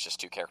they can do is just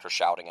two characters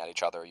shouting at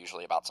each other,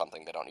 usually about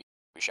something they don't need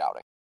to be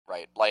shouting,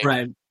 right? Like,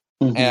 Right.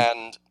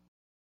 and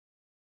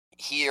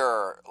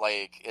here,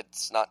 like,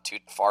 it's not too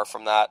far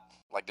from that.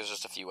 Like, there's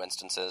just a few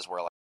instances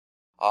where, like,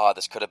 oh,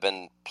 this could have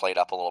been played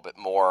up a little bit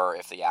more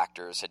if the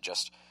actors had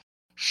just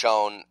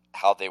shown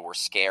how they were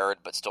scared,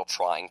 but still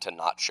trying to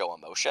not show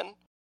emotion.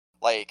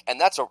 Like,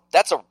 and that's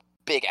a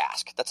big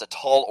ask. That's a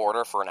tall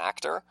order for an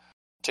actor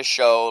to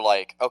show,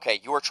 like, okay,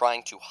 you are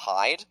trying to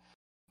hide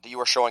that you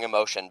are showing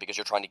emotion because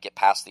you're trying to get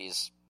past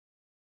these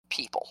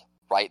people,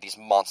 right? These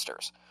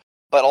monsters.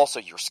 But also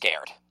you're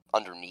scared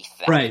underneath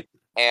that. Right.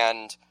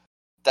 And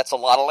that's a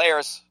lot of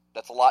layers.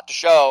 That's a lot to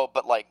show,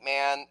 but, like,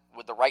 man,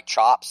 with the right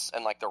chops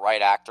and, like, the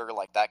right actor,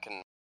 like, that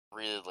can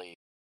really,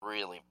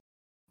 really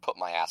put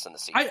my ass in the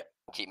seat. I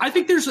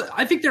think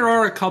there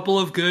are a couple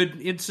of good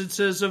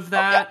instances of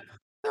that. Oh, yeah.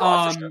 There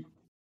are, for sure.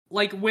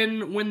 Like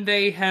when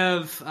they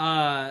have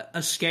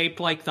escaped,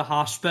 like, the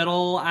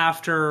hospital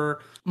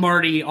after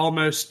Marty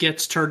almost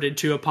gets turned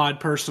into a pod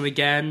person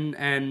again,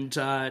 and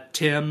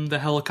Tim, the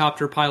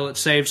helicopter pilot,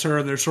 saves her,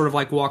 and they're sort of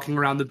like walking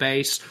around the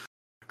base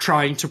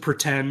trying to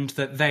pretend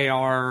that they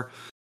are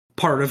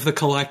part of the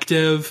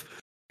collective,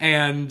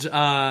 and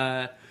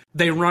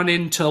they run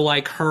into,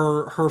 like,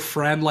 her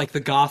friend, like the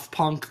goth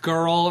punk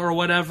girl or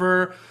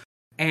whatever,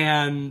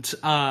 and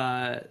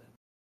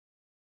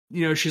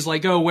you know, she's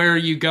like, oh, where are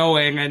you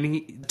going?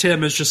 And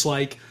Tim is just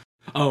like,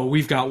 oh,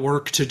 we've got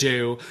work to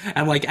do.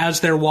 And, like, as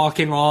they're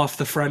walking off,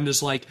 the friend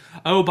is like,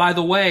 oh, by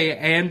the way,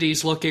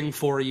 Andy's looking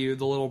for you,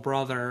 the little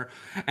brother.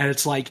 And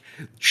it's like,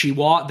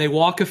 they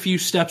walk a few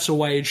steps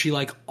away, and she,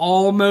 like,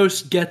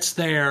 almost gets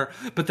there,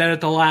 but then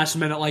at the last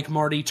minute, like,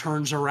 Marty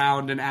turns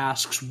around and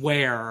asks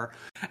where,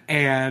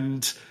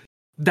 and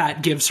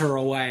that gives her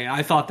away.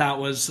 I thought that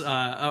was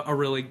a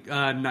really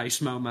nice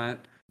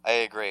moment. I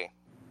agree.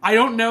 I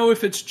don't know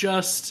if it's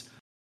just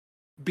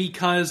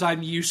because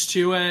I'm used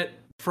to it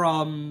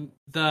from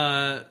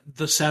the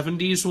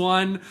 70s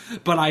one,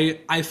 but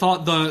I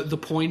thought the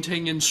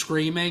pointing and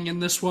screaming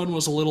in this one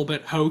was a little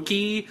bit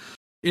hokey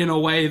in a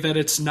way that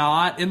it's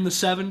not in the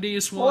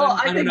 70s one. Well,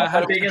 I think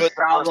the biggest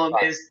problem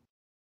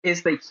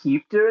is they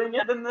keep doing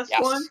it in this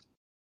one.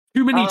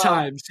 Too many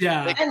times,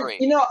 yeah. And,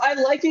 you know, I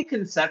like it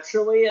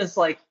conceptually as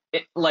like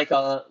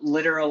a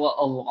literal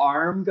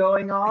alarm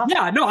going off.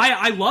 Yeah, no,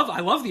 I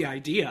love the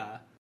idea.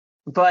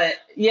 But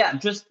yeah,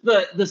 just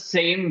the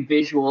same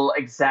visual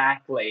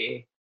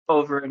exactly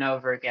over and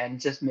over again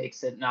just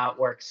makes it not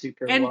work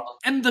super well.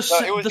 And the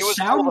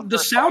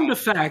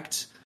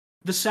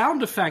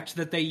sound effect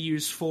that they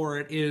use for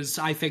it is,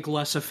 I think,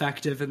 less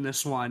effective in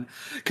this one,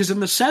 because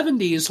in the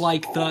 70s,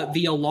 like,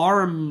 the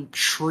alarm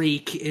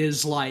shriek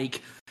is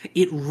like,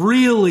 it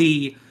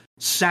really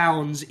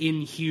sounds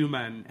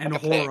inhuman and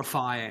like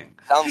horrifying.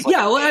 Sounds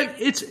like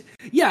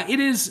it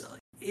is.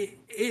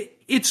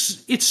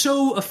 It's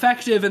so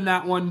effective in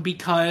that one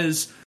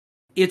because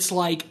it's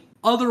like,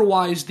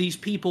 otherwise these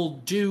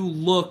people do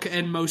look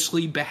and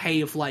mostly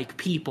behave like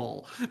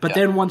people, but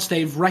then once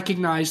they've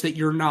recognized that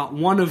you're not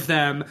one of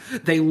them,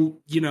 they,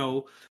 you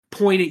know,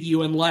 point at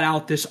you and let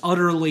out this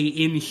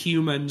utterly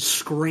inhuman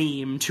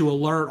scream to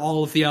alert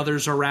all of the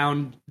others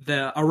around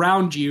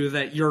you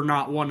that you're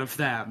not one of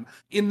them.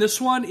 In this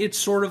one, it's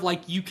sort of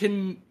like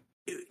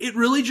it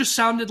really just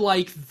sounded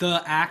like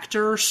the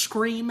actor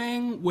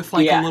screaming with,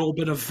 like, a little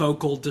bit of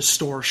vocal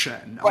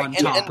distortion on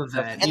top of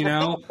it, you know?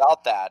 The thing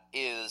about that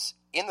is,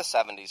 in the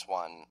 70s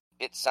one,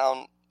 it's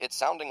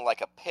sounding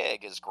like a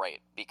pig is great,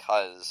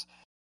 because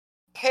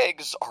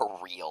pigs are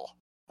real,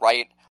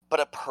 right? But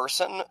a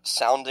person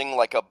sounding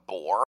like a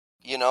boar,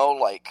 you know,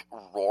 like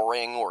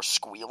roaring or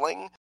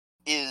squealing,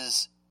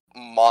 is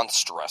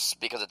monstrous,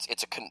 because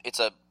it's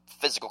a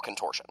physical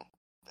contortion.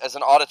 As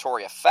an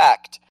auditory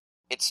effect,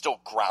 it's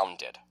still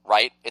grounded,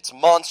 right? It's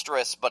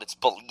monstrous, but it's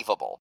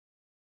believable.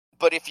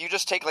 But if you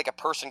just take, like, a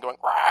person going,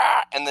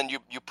 rah, and then you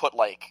put,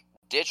 like,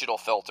 digital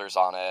filters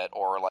on it,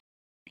 or, like,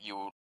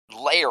 you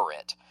layer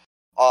it,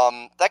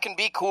 that can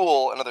be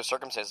cool in other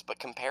circumstances, but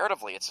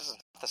comparatively, it's just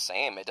not the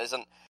same. It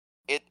doesn't,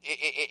 it's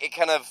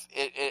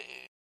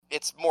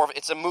more of,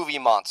 it's a movie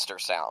monster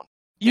sound.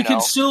 You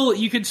can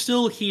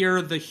still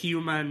hear the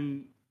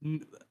human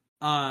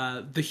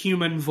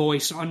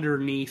voice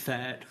underneath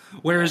it,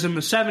 whereas in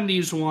the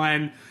 70s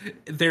one,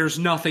 there's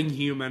nothing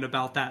human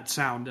about that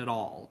sound at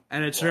all,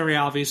 and it's very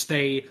obvious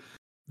they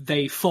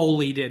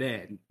Foley'd it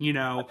in, you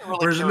know. Really,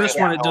 whereas in this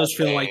one, it does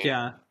feel like,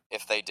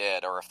 if they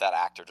did, or if that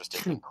actor just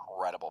did an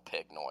incredible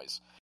pig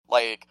noise,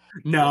 like,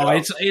 no, you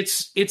know,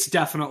 it's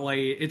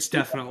definitely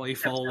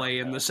Foley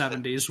in the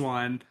 70s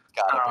one.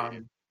 Gotta be,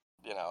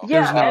 you know.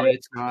 Yeah, no,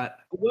 it's not.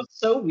 What's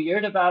so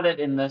weird about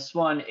it in this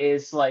one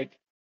is, like,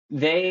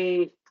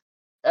 they.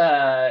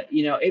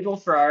 You know, Abel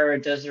Ferrara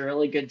does a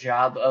really good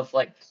job of,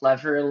 like,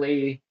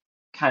 cleverly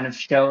kind of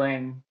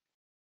showing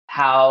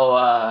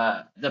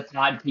how the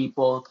pod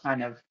people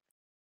kind of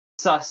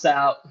suss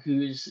out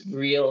who's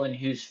real and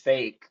who's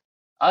fake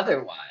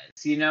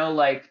otherwise. You know,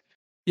 like,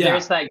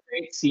 there's that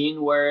great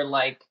scene where,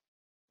 like,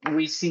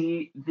 we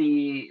see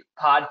the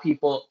pod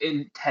people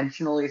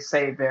intentionally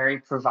say very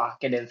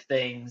provocative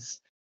things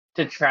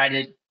to try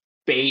to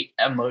bait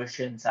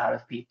emotions out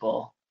of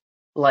people.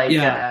 Like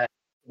Yeah.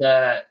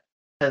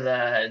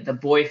 the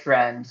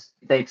boyfriend,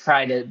 they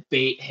try to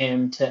bait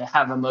him to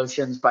have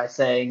emotions by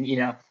saying,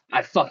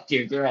 I fucked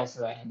your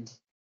girlfriend,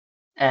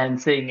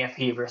 and seeing if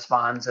he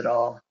responds at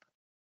all.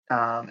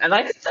 And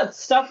I think that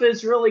stuff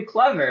is really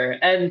clever.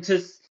 And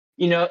to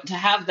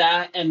have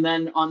that, and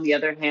then on the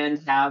other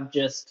hand, have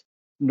just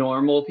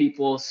normal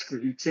people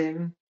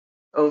screeching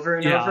over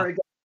and over Yeah.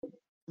 again,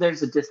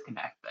 there's a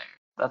disconnect there.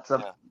 That's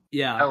a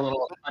Yeah.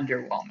 little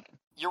underwhelming.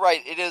 You're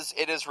right. It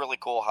is really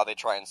cool how they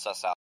try and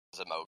suss out his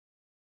emotion.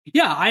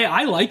 Yeah,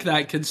 I like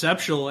that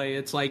conceptually.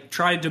 It's like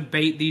trying to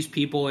bait these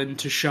people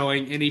into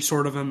showing any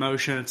sort of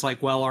emotion. It's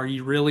like, well, are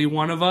you really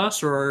one of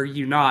us or are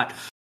you not?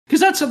 Because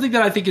that's something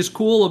that I think is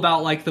cool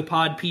about like the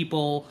pod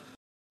people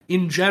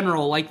in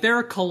general. Like they're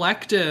a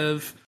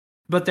collective,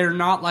 but they're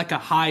not like a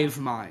hive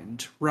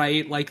mind,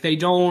 right? Like they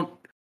don't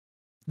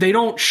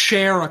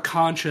share a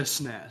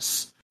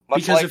consciousness.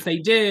 Much Because like, if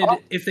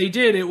they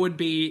did, it would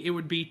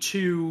be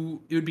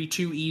too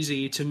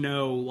easy to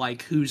know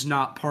like who's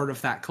not part of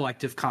that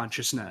collective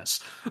consciousness.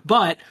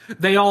 But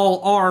they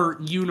all are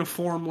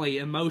uniformly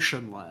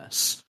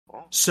emotionless.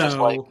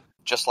 So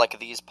just like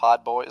these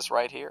pod boys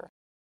right here.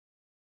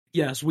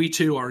 Yes, we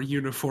too are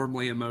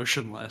uniformly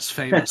emotionless,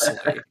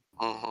 famously.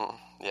 Mm-hmm.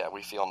 Yeah,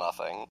 we feel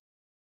nothing.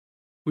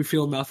 We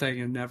feel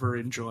nothing and never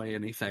enjoy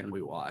anything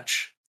we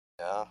watch.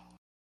 Yeah.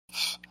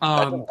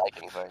 I don't like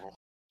anything.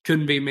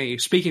 Couldn't be me.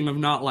 Speaking of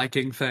not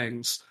liking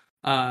things,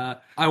 I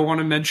want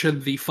to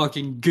mention the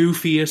fucking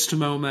goofiest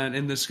moment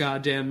in this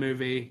goddamn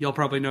movie. You'll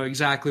probably know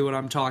exactly what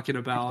I'm talking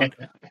about.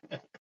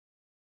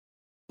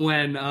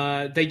 When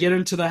they get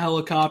into the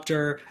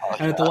helicopter,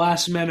 and at the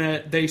last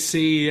minute, they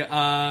see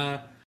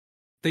the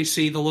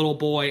little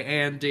boy,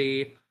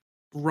 Andy,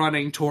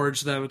 running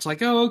towards them. It's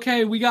like, oh,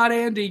 okay, we got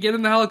Andy. Get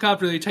in the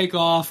helicopter. They take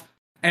off.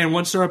 And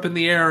once they're up in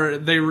the air,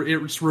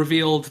 it's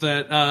revealed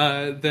that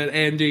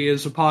Andy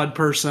is a pod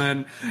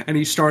person, and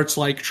he starts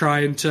like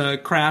trying to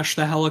crash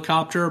the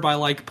helicopter by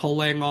like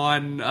pulling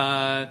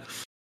on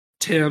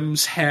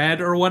Tim's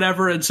head or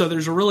whatever. And so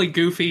there's a really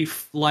goofy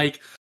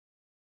like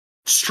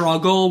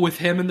struggle with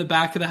him in the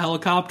back of the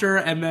helicopter,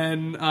 and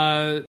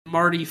then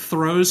Marty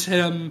throws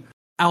him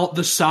out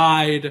the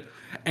side,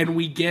 and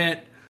we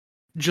get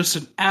just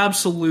an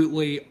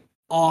absolutely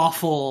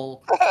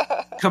awful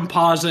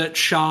composite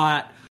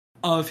shot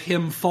of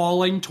him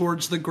falling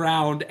towards the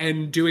ground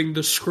and doing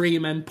the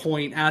scream and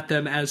point at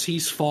them as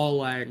he's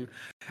falling.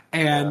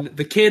 And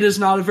the kid is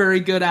not a very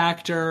good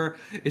actor.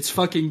 It's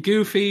fucking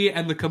goofy,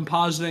 and the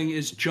compositing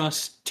is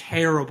just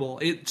terrible.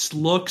 It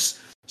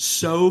looks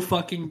so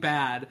fucking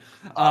bad.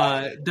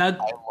 I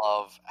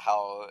love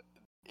how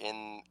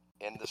in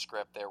the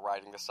script they're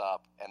writing this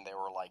up, and they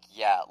were like,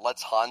 yeah,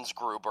 let's Hans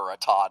Gruber a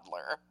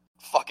toddler.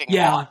 Fucking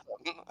awesome.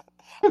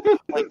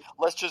 Like,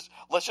 let's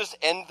just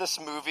end this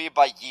movie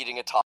by yeeting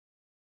a toddler.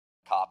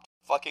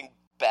 Fucking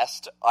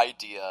best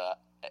idea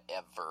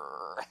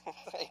ever.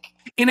 Like,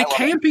 in a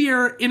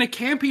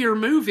campier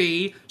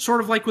movie, sort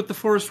of like with the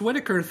Forrest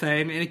Whitaker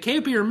thing, in a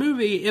campier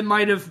movie, it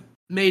might have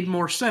made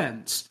more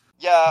sense.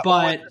 Yeah,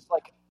 but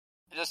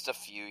just a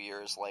few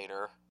years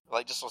later,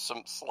 like just with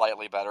some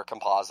slightly better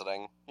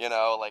compositing,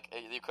 like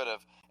you could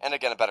have, and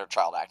again, a better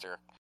child actor,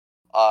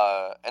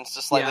 and it's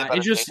just slightly better.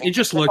 It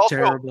just looked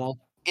terrible.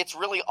 It's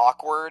really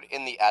awkward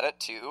in the edit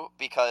too,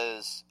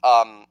 because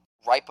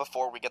right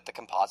before we get the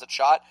composite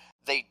shot,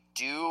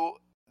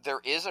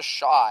 there is a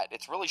shot,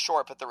 it's really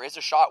short, but there is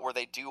a shot where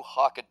they do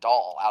huck a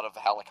doll out of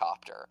a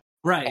helicopter.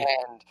 Right.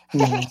 And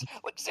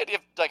like the idea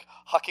of like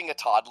hucking a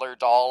toddler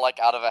doll like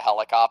out of a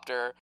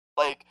helicopter.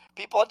 Like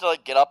people had to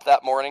like get up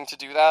that morning to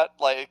do that.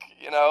 Like,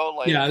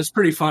 yeah, it's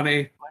pretty funny.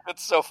 Like,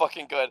 it's so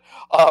fucking good.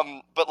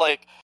 But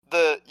like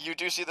you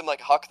do see them like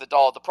huck the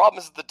doll. The problem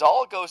is the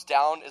doll goes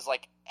down is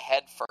like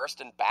head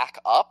first and back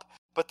up,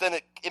 but then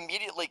it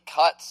immediately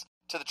cuts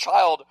to the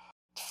child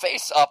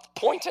face up,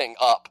 pointing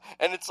up,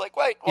 and it's like,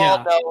 wait,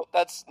 well, no,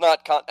 that's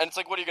not. And it's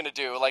like, what are you gonna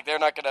do? Like, they're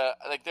not gonna.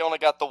 Like, they only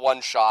got the one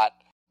shot.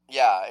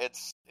 Yeah,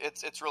 it's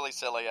really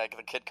silly. Like,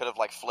 the kid could have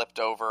like flipped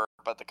over,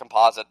 but the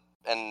composite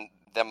and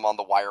them on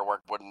the wire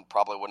work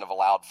probably wouldn't have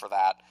allowed for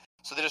that.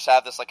 So they just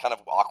have this like kind of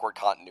awkward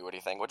continuity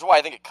thing, which is why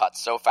I think it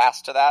cuts so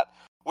fast to that,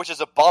 which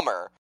is a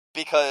bummer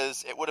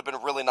because it would have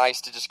been really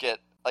nice to just get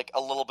like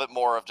a little bit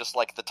more of just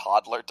like the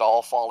toddler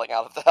doll falling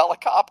out of the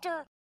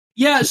helicopter.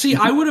 Yeah, see,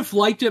 I would have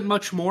liked it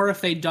much more if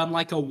they'd done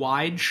like a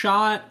wide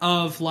shot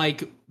of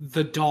like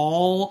the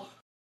doll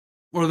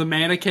or the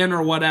mannequin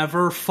or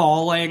whatever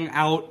falling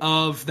out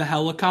of the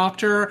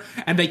helicopter,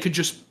 and they could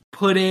just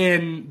put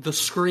in the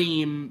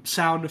scream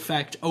sound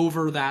effect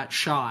over that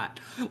shot.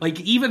 Like,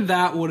 even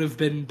that would have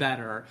been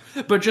better.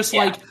 But just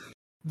like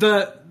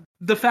the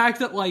fact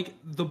that like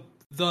the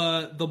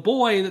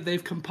boy that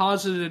they've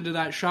composited into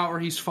that shot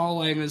where he's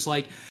falling is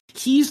like,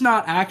 he's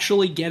not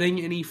actually getting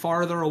any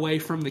farther away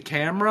from the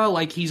camera.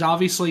 Like, he's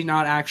obviously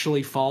not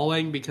actually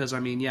falling because, I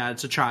mean, yeah,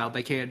 it's a child.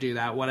 They can't do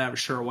that. Whatever,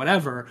 sure,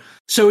 whatever.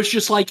 So it's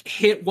just like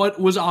what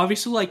was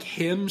obviously like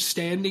him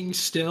standing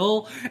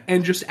still,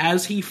 and just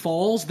as he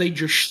falls, they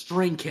just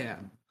shrink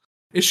him.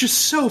 It's just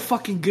so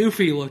fucking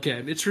goofy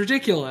looking. It's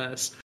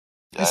ridiculous.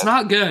 Yeah. It's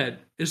not good.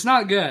 It's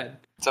not good.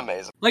 It's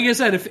amazing. Like I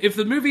said, if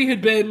the movie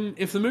had been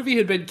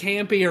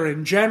campier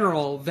in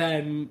general,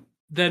 then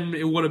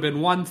it would have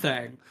been one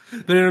thing.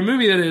 But in a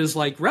movie that is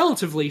like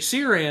relatively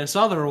serious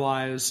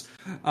otherwise,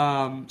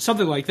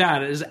 something like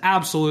that is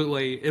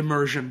absolutely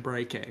immersion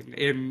breaking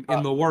in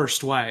the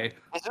worst way.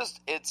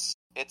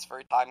 It's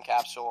very time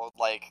capsule,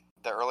 like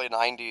the early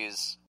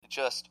 90s,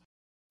 just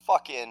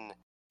fucking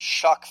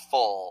chock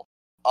full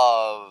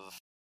of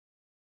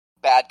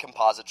bad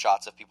composite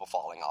shots of people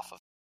falling off of.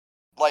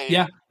 Like,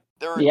 yeah.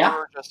 There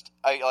were just,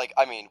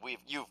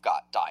 you've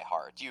got Die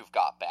Hard, you've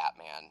got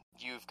Batman,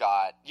 you've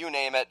got, you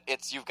name it,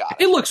 you've got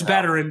it. It looks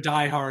better in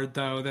Die Hard,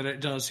 though, than it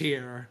does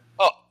here.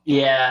 Oh.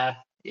 Yeah,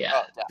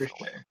 for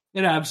sure.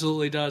 It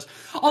absolutely does.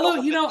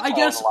 Although, I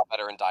guess... a lot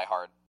better in Die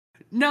Hard.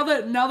 Now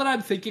that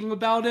I'm thinking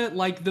about it,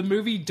 like, the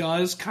movie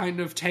does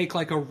kind of take,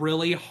 like, a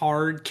really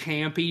hard,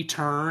 campy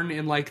turn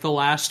in, like, the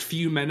last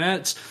few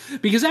minutes.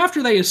 Because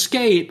after they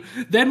escape,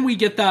 then we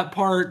get that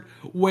part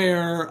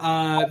where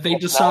they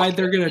decide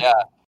they're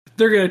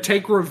gonna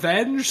take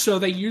revenge, so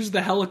they use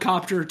the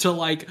helicopter to,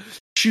 like,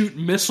 shoot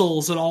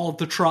missiles at all of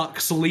the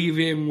trucks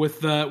leaving with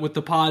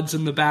the pods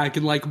in the back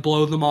and, like,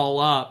 blow them all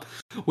up,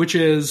 which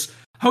is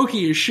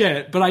hokey as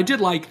shit, but I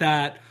did like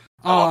that.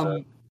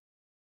 Another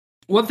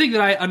thing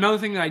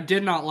that I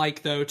did not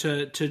like, though,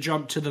 to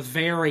jump to the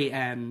very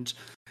end,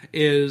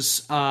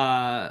 is,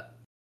 they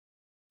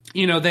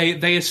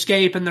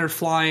escape and they're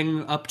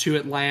flying up to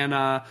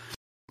Atlanta,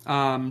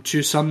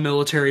 to some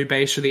military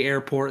base or the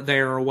airport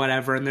there or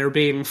whatever, and they're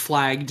being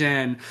flagged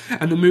in,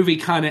 and the movie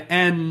kind of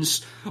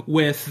ends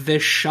with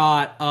this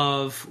shot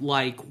of,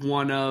 like,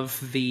 one of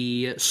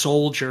the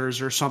soldiers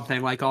or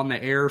something, like, on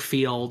the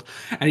airfield,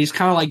 and he's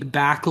kind of, like,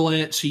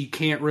 backlit, so you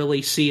can't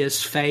really see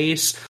his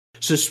face,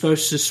 so it's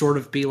supposed to sort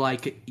of be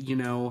like,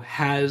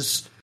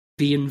 has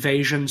the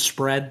invasion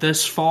spread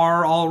this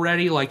far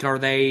already? Like, are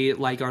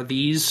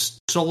these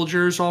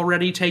soldiers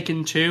already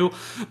taken too?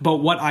 But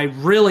what I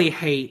really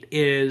hate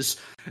is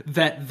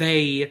that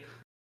they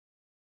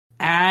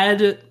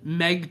add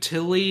Meg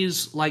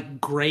Tilly's,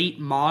 like, great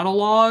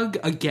monologue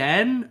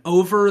again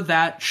over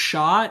that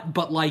shot,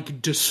 but,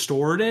 like,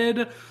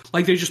 distorted.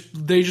 Like, they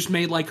just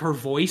made, like, her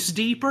voice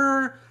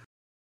deeper.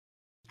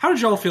 How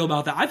did y'all feel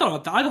about that? I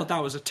thought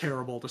that was a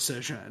terrible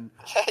decision.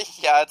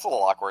 Yeah, it's a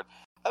little awkward.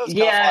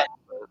 Yeah.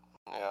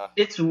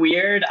 It's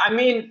weird. I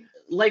mean,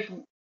 like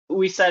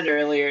we said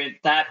earlier,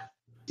 that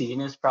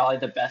scene is probably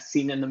the best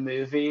scene in the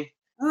movie.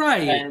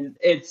 Right. And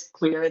it's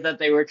clear that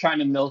they were trying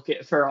to milk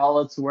it for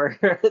all it's worth.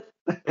 but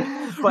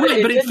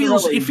it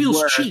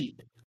feels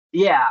cheap.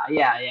 Yeah.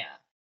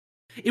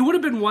 It would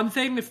have been one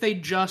thing if they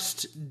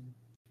just,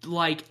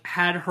 like,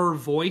 had her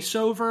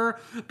voiceover,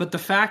 but the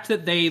fact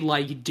that they,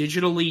 like,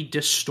 digitally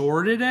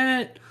distorted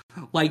it,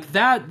 like,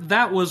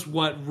 that was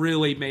what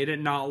really made it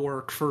not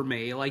work for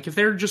me. Like, if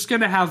they're just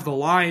gonna have the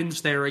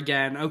lines there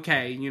again,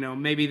 okay,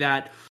 maybe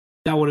that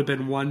would have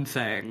been one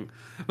thing.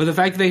 But the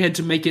fact that they had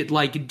to make it,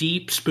 like,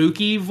 deep,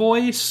 spooky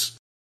voice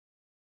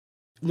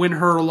when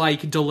her,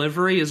 like,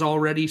 delivery is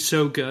already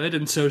so good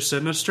and so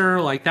sinister,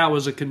 like, that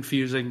was a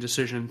confusing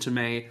decision to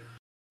me.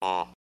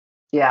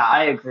 Yeah,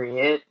 I agree.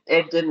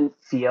 It didn't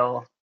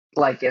feel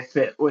like it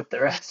fit with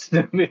the rest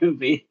of the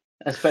movie,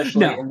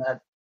 especially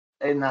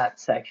in that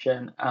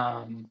section.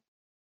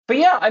 But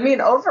yeah, I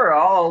mean,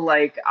 overall,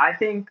 like, I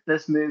think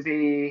this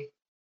movie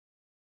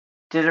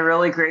did a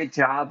really great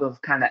job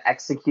of kind of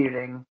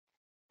executing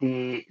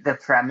the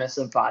premise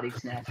of Body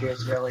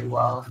Snatchers really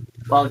well,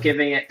 while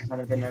giving it kind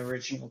of an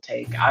original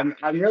take. I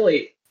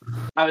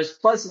was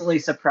pleasantly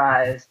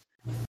surprised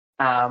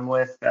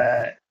with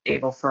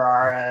Abel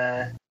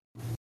Ferrara,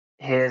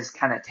 his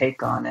kind of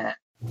take on it,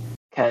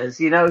 because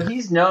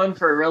he's known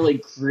for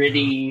really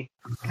gritty,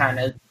 kind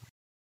of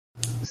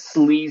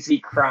sleazy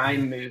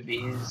crime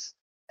movies,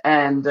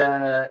 and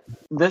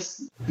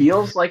this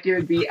feels like it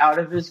would be out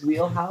of his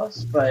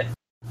wheelhouse, but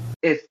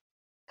if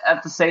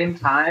at the same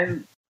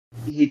time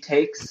he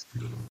takes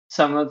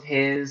some of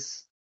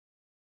his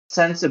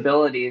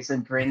sensibilities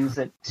and brings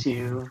it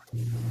to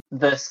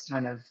this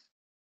kind of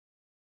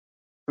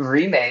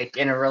remake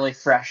in a really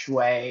fresh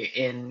way,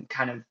 in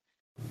kind of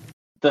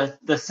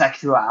the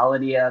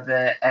sexuality of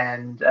it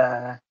and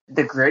the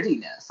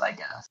grittiness, I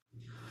guess.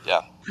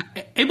 Yeah.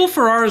 Abel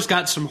Ferrara's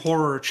got some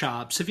horror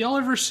chops. Have y'all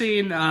ever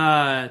seen,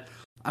 I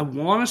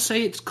want to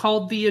say it's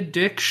called The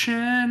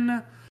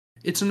Addiction?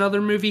 It's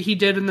another movie he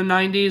did in the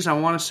 90s. I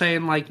want to say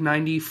in, like,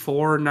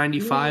 94 or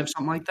 95,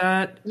 something like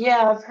that.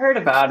 Yeah, I've heard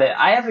about it.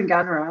 I haven't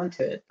gotten around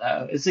to it,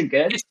 though. Is it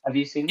good? Have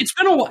you seen it?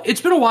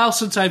 It's been a while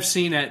since I've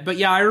seen it, but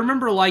yeah, I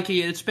remember liking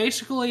it. It's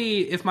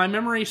basically, if my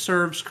memory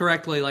serves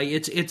correctly, like,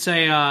 it's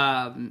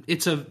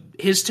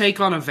his take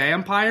on a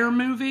vampire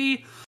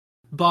movie,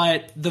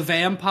 but the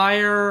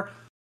vampire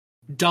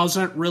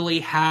doesn't really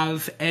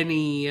have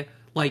any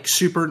like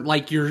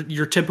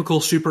your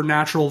typical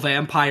supernatural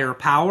vampire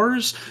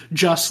powers,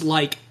 just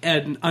like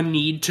a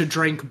need to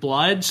drink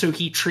blood. So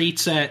he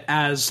treats it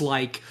as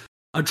like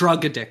a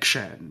drug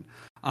addiction.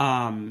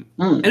 And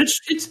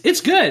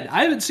it's good.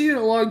 I haven't seen it in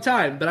a long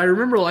time, but I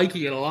remember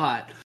liking it a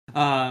lot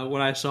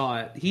when I saw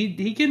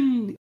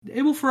it.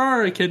 Abel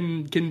Ferrara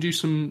can do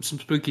some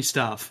spooky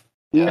stuff.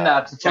 You're gonna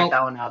have to check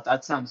that one out.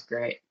 That sounds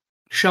great.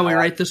 Shall we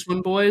rate this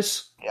one,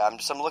 boys? Yeah, I'm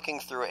looking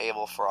through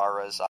Abel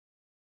Ferrara's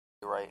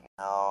right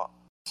now.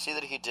 See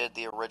that he did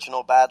the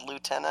original Bad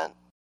Lieutenant.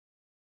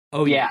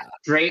 Oh yeah,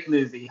 great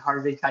movie.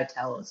 Harvey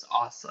Keitel is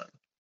awesome.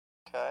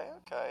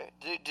 Okay.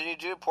 Did he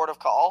do Port of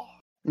Call?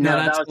 No,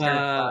 that's that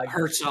was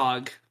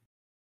Herzog.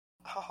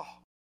 Oh,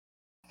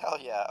 hell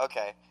yeah.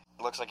 Okay.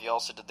 Looks like he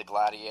also did The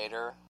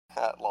Gladiator.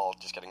 Lol,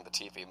 just getting the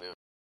TV movie.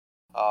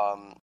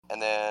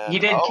 And then he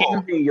did King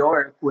of New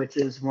York, which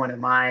is one of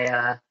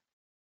my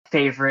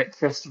favorite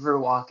Christopher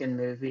Walken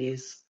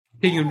movies.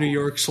 King of New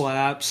York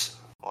slaps.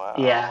 Wow.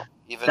 Yeah,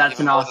 that's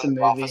an awesome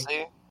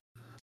movie.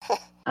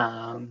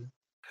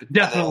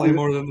 Definitely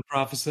more than The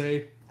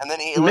Prophecy. And then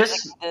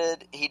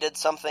he did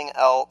something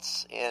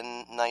else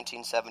in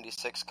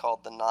 1976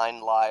 called The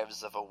 9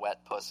 Lives of a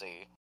Wet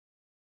Pussy.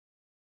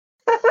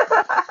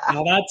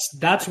 Now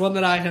that's one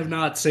that I have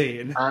not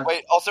seen.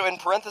 Wait, also in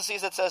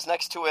parentheses it says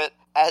next to it,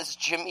 as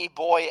Jimmy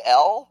Boy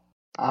L?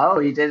 Oh,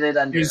 he did it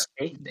under a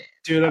fake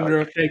name.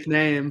 Under a fake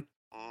name.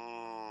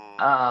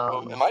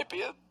 It might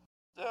be an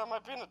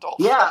adult.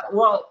 Yeah,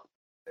 well,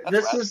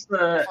 this is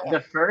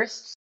the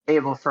first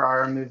Abel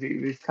Ferrara movie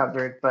we've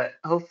covered, but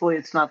hopefully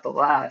it's not the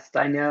last.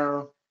 I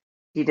know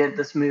he did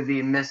this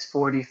movie Miss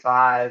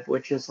 45,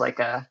 which is like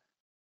a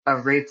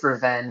rape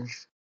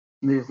revenge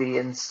movie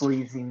in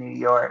sleazy New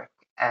York,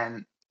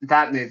 and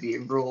that movie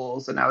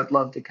rules, and I would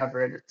love to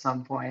cover it at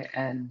some point.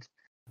 And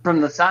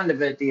from the sound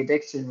of it, The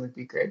Addiction would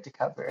be great to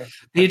cover.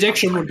 The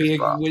Addiction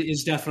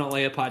is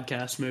definitely a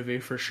podcast movie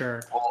for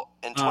sure. Well,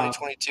 in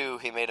 2022,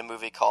 he made a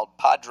movie called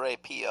Padre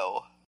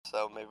Pio,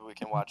 so maybe we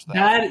can watch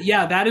that.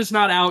 That is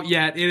not out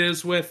yet. It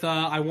is with,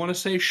 I want to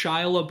say,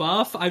 Shia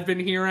LaBeouf. I've been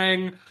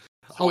hearing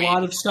a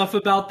lot of stuff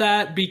about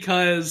that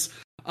because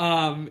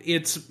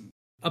it's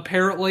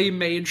apparently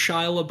made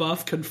Shia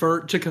LaBeouf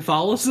convert to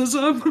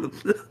Catholicism.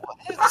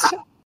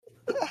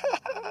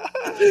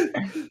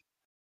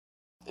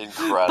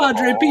 Incredible.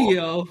 Padre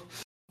Pio.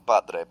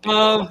 Padre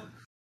Pio.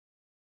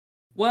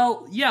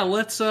 Well, yeah,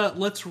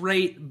 let's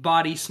rate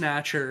Body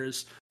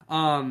Snatchers.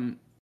 I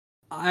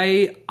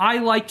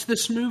liked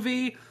this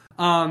movie.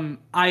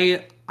 I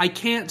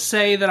can't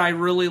say that I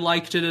really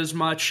liked it as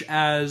much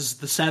as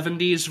the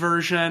 70s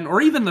version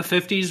or even the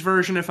 50s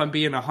version if I'm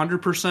being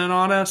 100%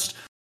 honest.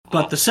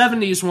 But the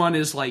 70s one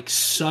is like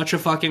such a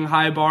fucking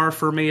high bar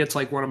for me. It's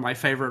like one of my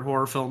favorite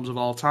horror films of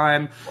all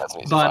time.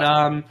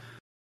 But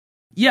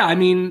yeah, I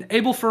mean,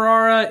 Abel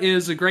Ferrara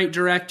is a great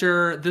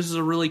director. This is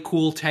a really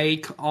cool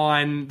take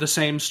on the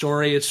same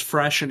story. It's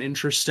fresh and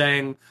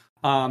interesting.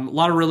 A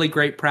lot of really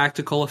great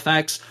practical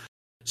effects.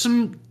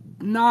 Some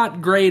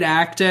not great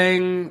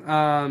acting,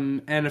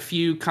 and a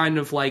few kind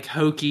of like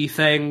hokey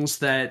things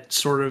that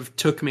sort of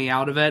took me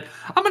out of it.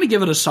 I'm going to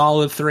give it a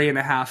solid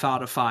 3.5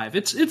 out of 5.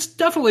 It's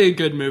definitely a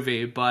good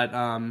movie, but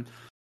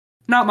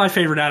not my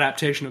favorite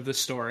adaptation of this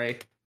story.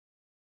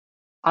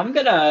 I'm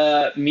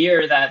gonna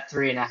mirror that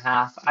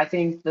 3.5. I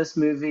think this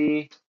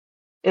movie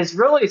is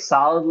really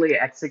solidly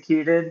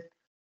executed.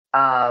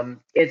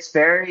 It's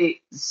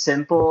very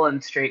simple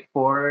and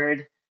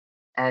straightforward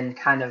and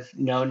kind of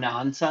no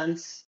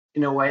nonsense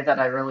in a way that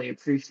I really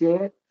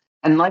appreciate.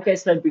 And like I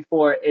said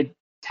before, it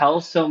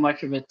tells so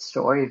much of its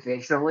story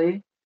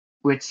visually,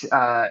 which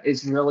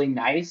is really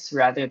nice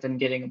rather than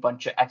getting a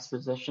bunch of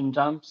exposition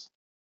dumps.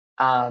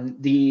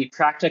 The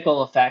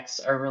practical effects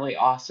are really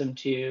awesome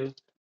too.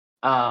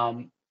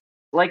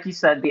 Like you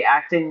said, the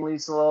acting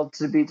leaves a little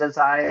to be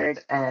desired,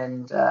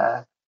 and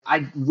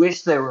I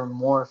wish there were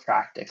more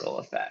practical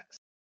effects.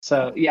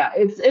 So yeah,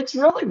 it's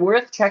really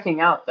worth checking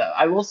out, though.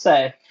 I will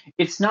say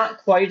it's not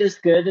quite as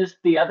good as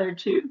the other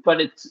two, but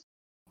it's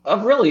a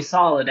really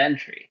solid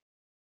entry.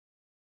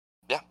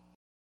 Yeah,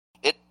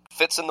 it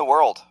fits in the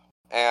world,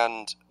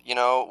 and you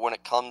know, when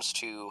it comes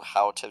to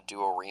how to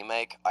do a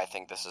remake, I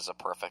think this is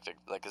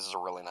this is a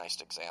really nice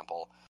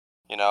example.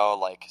 You know,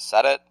 like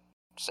set it.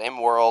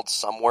 Same world,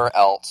 somewhere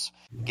else.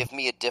 Give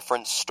me a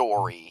different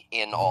story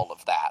in all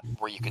of that,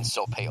 where you can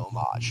still pay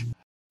homage.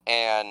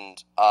 And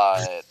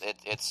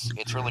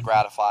it's really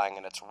gratifying,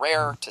 and it's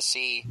rare to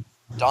see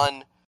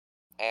done,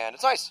 and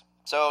it's nice.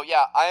 So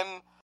yeah,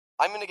 I'm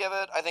gonna give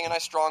it, I think, a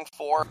nice strong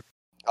 4.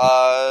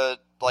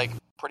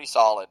 Pretty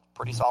solid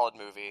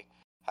movie.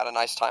 Had a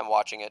nice time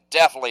watching it.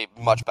 Definitely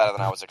much better than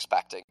I was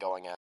expecting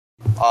going in.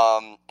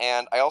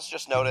 And I also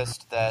just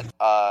noticed that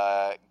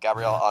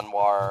Gabrielle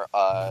Anwar,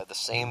 the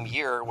same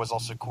year, was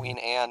also Queen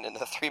Anne in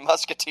the Three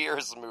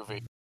Musketeers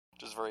movie,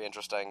 which is very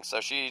interesting. So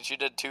she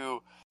did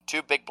two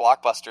big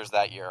blockbusters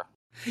that year.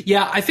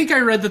 Yeah, I think I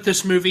read that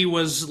this movie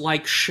was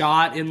like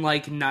shot in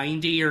like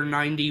 90 or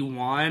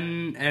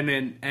 91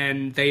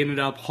 and they ended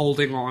up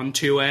holding on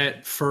to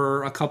it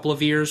for a couple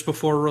of years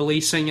before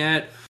releasing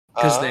it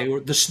because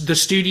the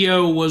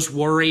studio was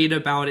worried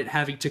about it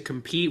having to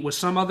compete with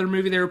some other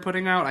movie they were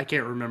putting out. I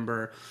can't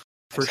remember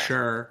for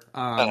sure.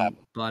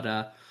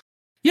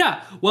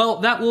 Yeah, well,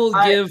 that will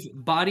give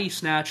Body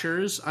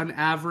Snatchers an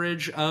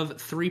average of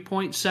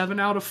 3.7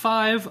 out of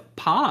 5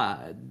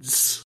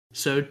 pods.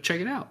 So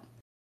check it out.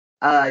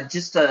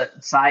 Just a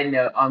side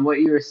note on what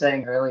you were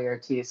saying earlier,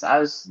 Tease. I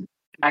was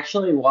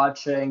actually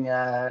watching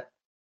the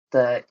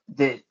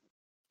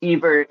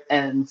Ebert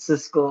and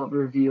Siskel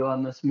review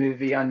on this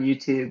movie on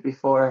YouTube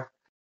before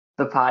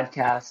the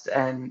podcast,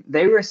 and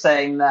they were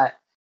saying that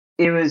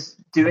it was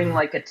doing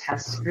like a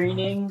test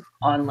screening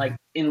on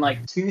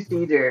in 2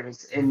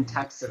 theaters in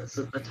Texas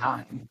at the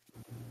time.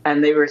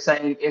 And they were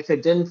saying if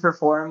it didn't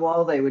perform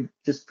well, they would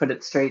just put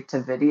it straight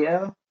to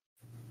video.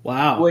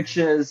 Wow. Which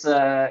is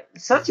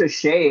such a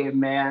shame,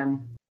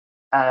 man.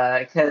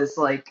 Because,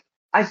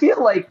 I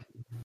feel like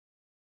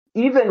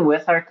even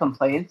with our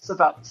complaints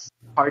about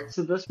parts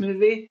of this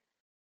movie,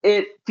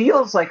 it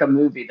feels like a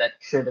movie that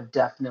should have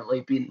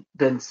definitely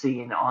been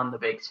seen on the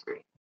big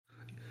screen.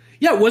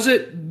 Yeah,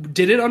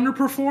 did it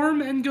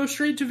underperform and go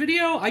straight to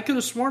video? I could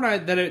have sworn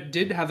that it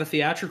did have a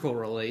theatrical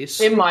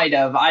release. It might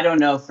have. I don't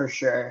know for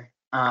sure.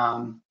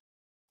 I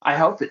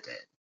hope it did.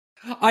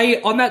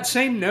 On that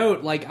same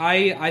note,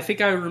 I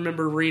think I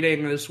remember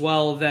reading as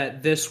well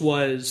that this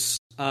was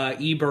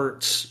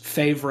Ebert's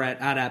favorite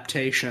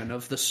adaptation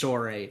of the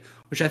story,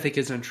 which I think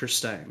is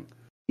interesting.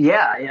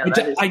 Yeah.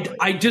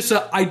 I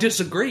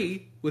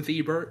disagree with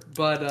Ebert,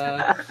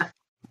 but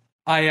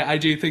I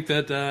do think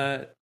that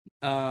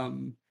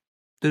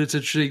that it's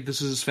interesting.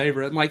 This is his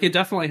favorite, and it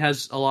definitely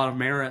has a lot of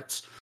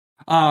merits.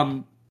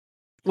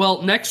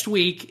 Well, next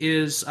week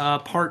is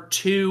part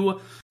 2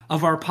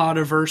 of our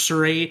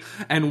podiversary,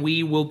 and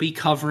we will be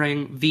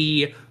covering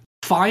the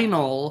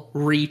final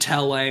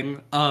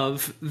retelling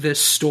of this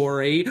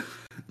story.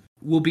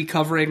 We'll be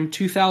covering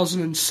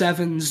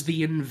 2007's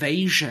The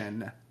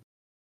Invasion,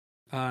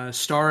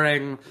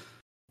 starring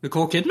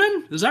Nicole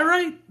Kidman. Is that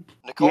right?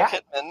 Nicole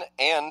Kidman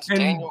and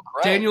Daniel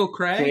Craig. Daniel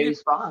Craig,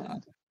 James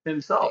Bond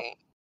himself,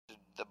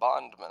 the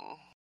Bondman.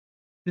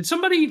 Did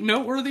somebody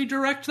noteworthy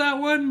direct that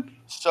one?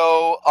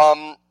 So,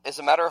 as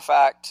a matter of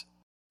fact,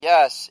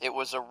 yes, it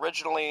was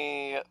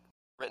originally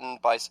written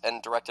by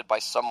and directed by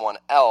someone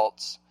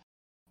else,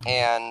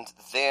 and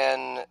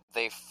then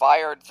they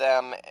fired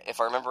them. If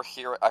I remember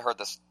I heard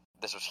this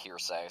was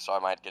hearsay, so I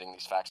might be getting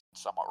these facts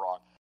somewhat wrong.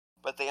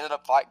 But they ended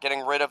up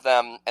getting rid of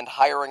them and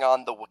hiring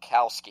on the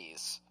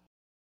Wachowskis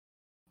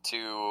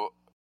to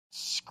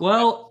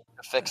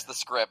fix the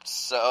script.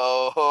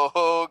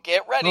 So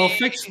get ready. Well,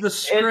 fix the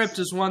script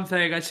is one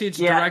thing. I see it's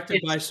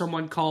directed by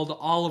someone called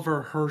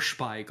Oliver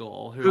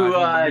Hirschbiegel, who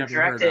I've never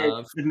directed heard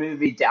of. The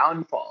movie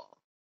Downfall,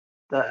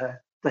 the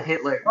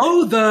Hitler.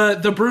 Oh,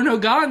 the Bruno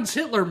Ganz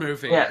Hitler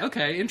movie. Yeah.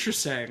 Okay,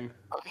 interesting.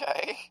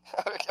 Okay,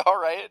 all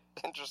right,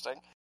 interesting.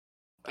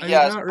 But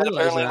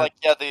apparently,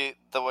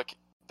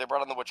 they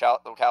brought in the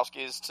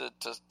Wachowskis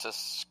to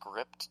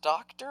script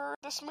doctor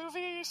this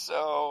movie.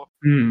 So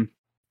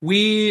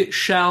we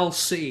shall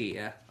see.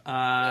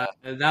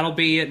 That'll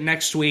be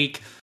next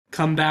week.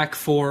 Come back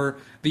for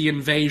The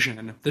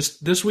Invasion.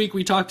 This week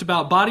we talked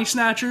about Body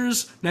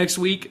Snatchers. Next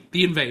week,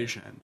 The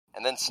Invasion.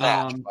 And then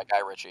Snatch by Guy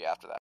Ritchie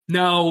after that.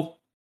 No.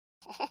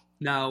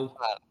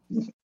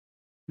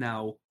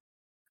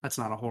 That's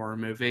not a horror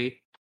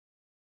movie.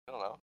 I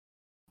don't know.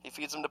 He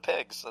feeds them to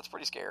pigs. That's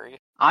pretty scary.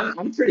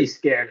 I'm pretty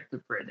scared of the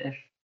British.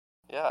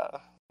 Yeah.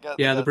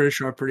 The British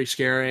are pretty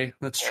scary.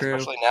 That's true.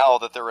 Especially now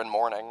that they're in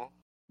mourning.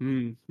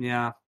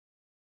 Yeah.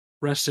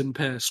 Rest in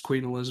piss,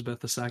 Queen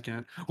Elizabeth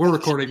II. We're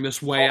recording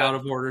this way out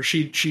of order.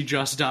 She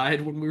just died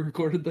when we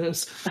recorded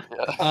this.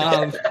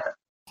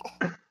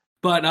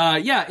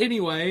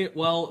 Anyway,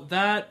 well,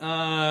 that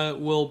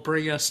will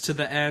bring us to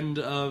the end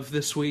of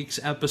this week's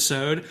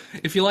episode.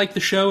 If you like the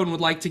show and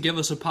would like to give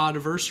us a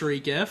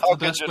podiversary gift, the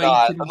best way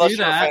you can Unless do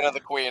you're that... a fan of the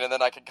Queen, and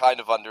then I can kind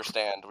of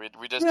understand. We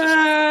just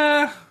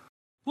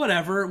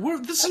whatever.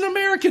 This is an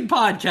American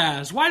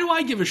podcast. Why do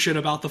I give a shit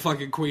about the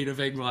fucking Queen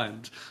of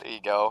England? There you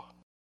go.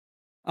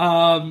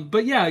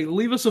 But yeah,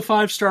 leave us a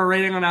 5-star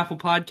rating on Apple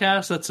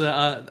Podcasts. That's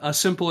a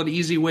simple and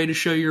easy way to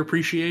show your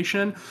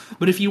appreciation.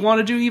 But if you want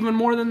to do even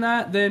more than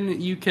that, then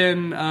you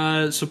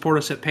can support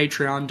us at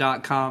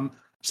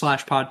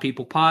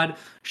patreon.com/podpeoplepod.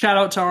 Shout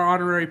out to our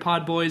honorary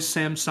pod boys,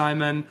 Sam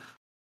Simon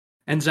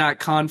and Zach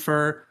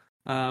Confer.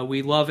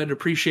 We love and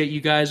appreciate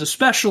you guys,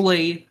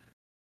 especially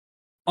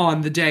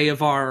on the day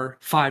of our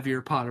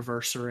 5-year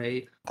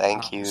podiversary.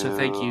 Thank you. So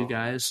thank you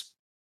guys.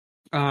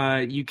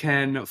 You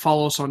can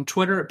follow us on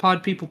Twitter at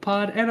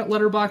PodPeoplePod and at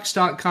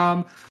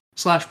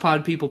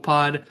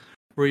letterboxd.com/PodPeoplePod,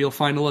 where you'll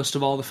find a list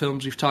of all the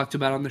films we've talked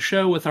about on the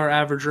show with our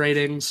average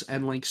ratings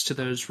and links to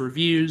those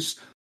reviews.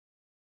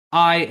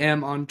 I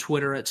am on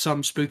Twitter at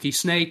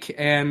SomeSpookySnake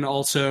and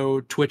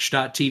also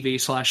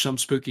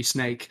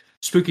twitch.tv/SomeSpookySnake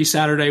Spooky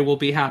Saturday will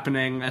be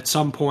happening at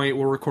some point.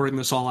 We're recording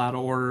this all out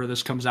of order.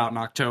 This comes out in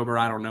October.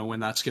 I don't know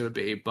when that's going to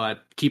be,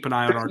 but keep an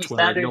eye on our Spooky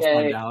Twitter. Saturday You'll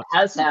find out.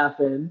 has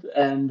happened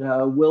and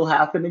will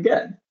happen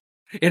again.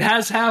 It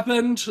has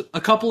happened a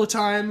couple of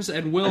times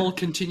and will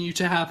continue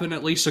to happen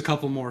at least a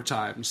couple more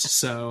times.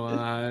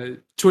 So,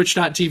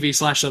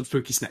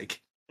 twitch.tv/SubSpookySnake.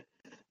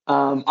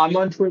 I'm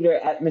on Twitter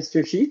at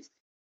Mr. Sheets.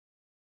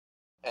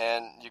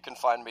 And you can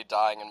find me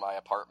dying in my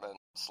apartment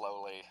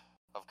slowly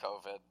of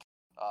COVID.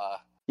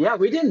 Yeah,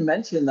 we didn't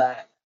mention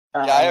that.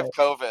 Yeah, I have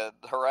COVID.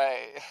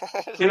 Hooray!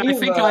 And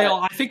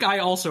I think I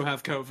also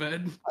have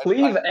COVID.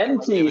 Cleve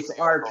and Keith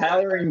are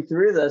powering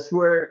through this.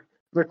 We're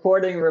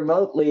recording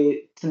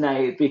remotely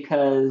tonight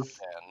because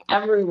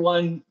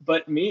everyone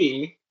but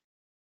me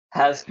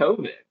has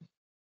COVID.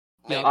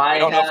 I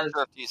don't know for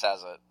sure if Keith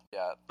has it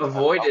yet.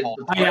 Avoided.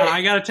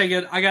 I gotta take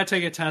it. I gotta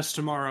take a test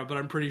tomorrow, but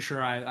I'm pretty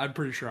sure I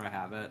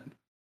have it.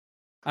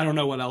 I don't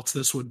know what else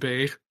this would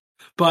be.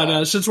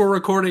 But since we're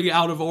recording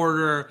out of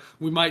order,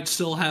 we might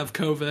still have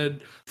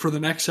COVID for the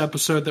next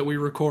episode that we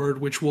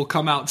record, which will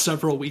come out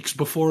several weeks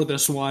before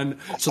this one.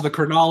 So the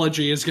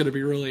chronology is going to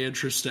be really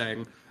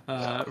interesting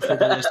for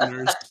the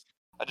listeners.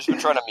 I've just been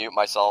trying to mute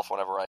myself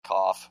whenever I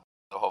cough,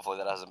 so hopefully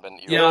that hasn't been...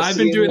 Yeah, I've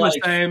been doing the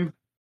same.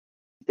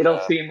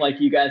 It'll seem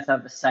like you guys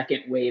have a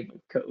second wave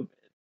of COVID.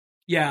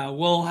 Yeah,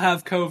 we'll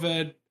have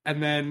COVID,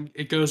 and then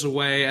it goes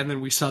away, and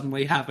then we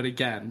suddenly have it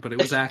again, but it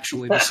was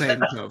actually the same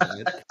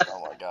COVID.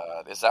 Oh my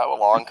god. Is that what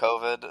long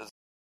COVID is?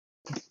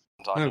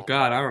 Oh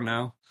god, I don't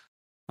know.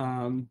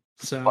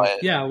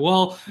 Yeah,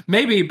 well,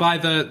 maybe by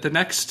the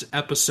next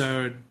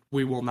episode,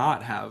 we will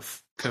not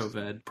have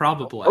COVID,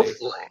 probably.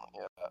 Hopefully.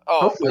 Yeah.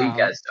 Hopefully you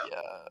guys don't.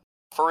 Yeah.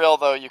 For real,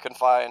 though, you can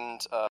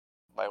find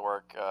my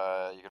work,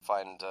 you can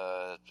find,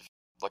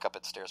 look up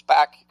at Stairs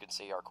Back, you can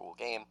see our cool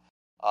game.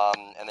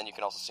 And then you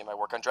can also see my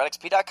work on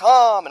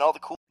DreadXP.com and all the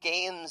cool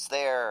games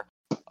there.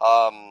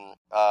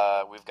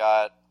 We've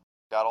got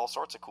all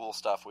sorts of cool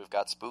stuff. We've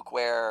got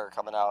Spookware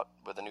coming out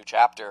with a new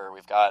chapter.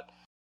 We've got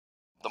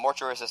the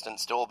Mortuary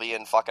Assistant still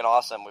being fucking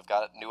awesome. We've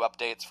got new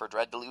updates for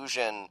Dread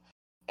Delusion.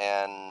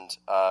 And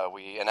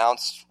we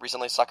announced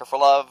recently Sucker for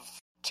Love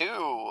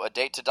 2, A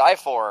Date to Die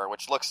For,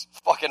 which looks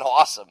fucking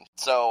awesome.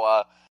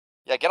 So,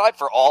 yeah, get hyped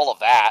for all of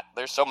that.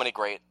 There's so many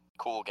great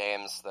cool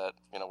games that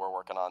we're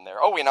working on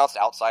there. Oh, we announced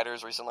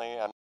Outsiders recently.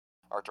 I'm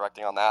art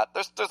directing on that.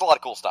 There's a lot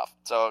of cool stuff.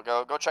 So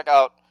go check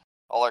out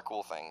all our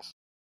cool things.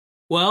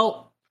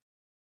 Well,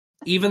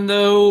 even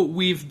though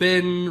we've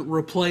been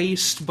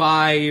replaced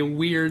by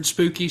weird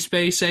spooky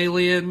space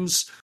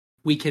aliens,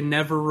 we can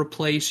never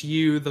replace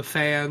you, the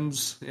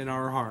fans, in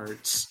our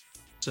hearts.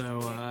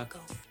 So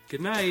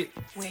good night.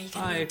 Where you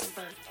bye.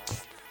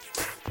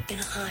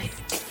 Gonna hide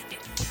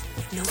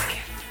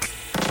nowhere.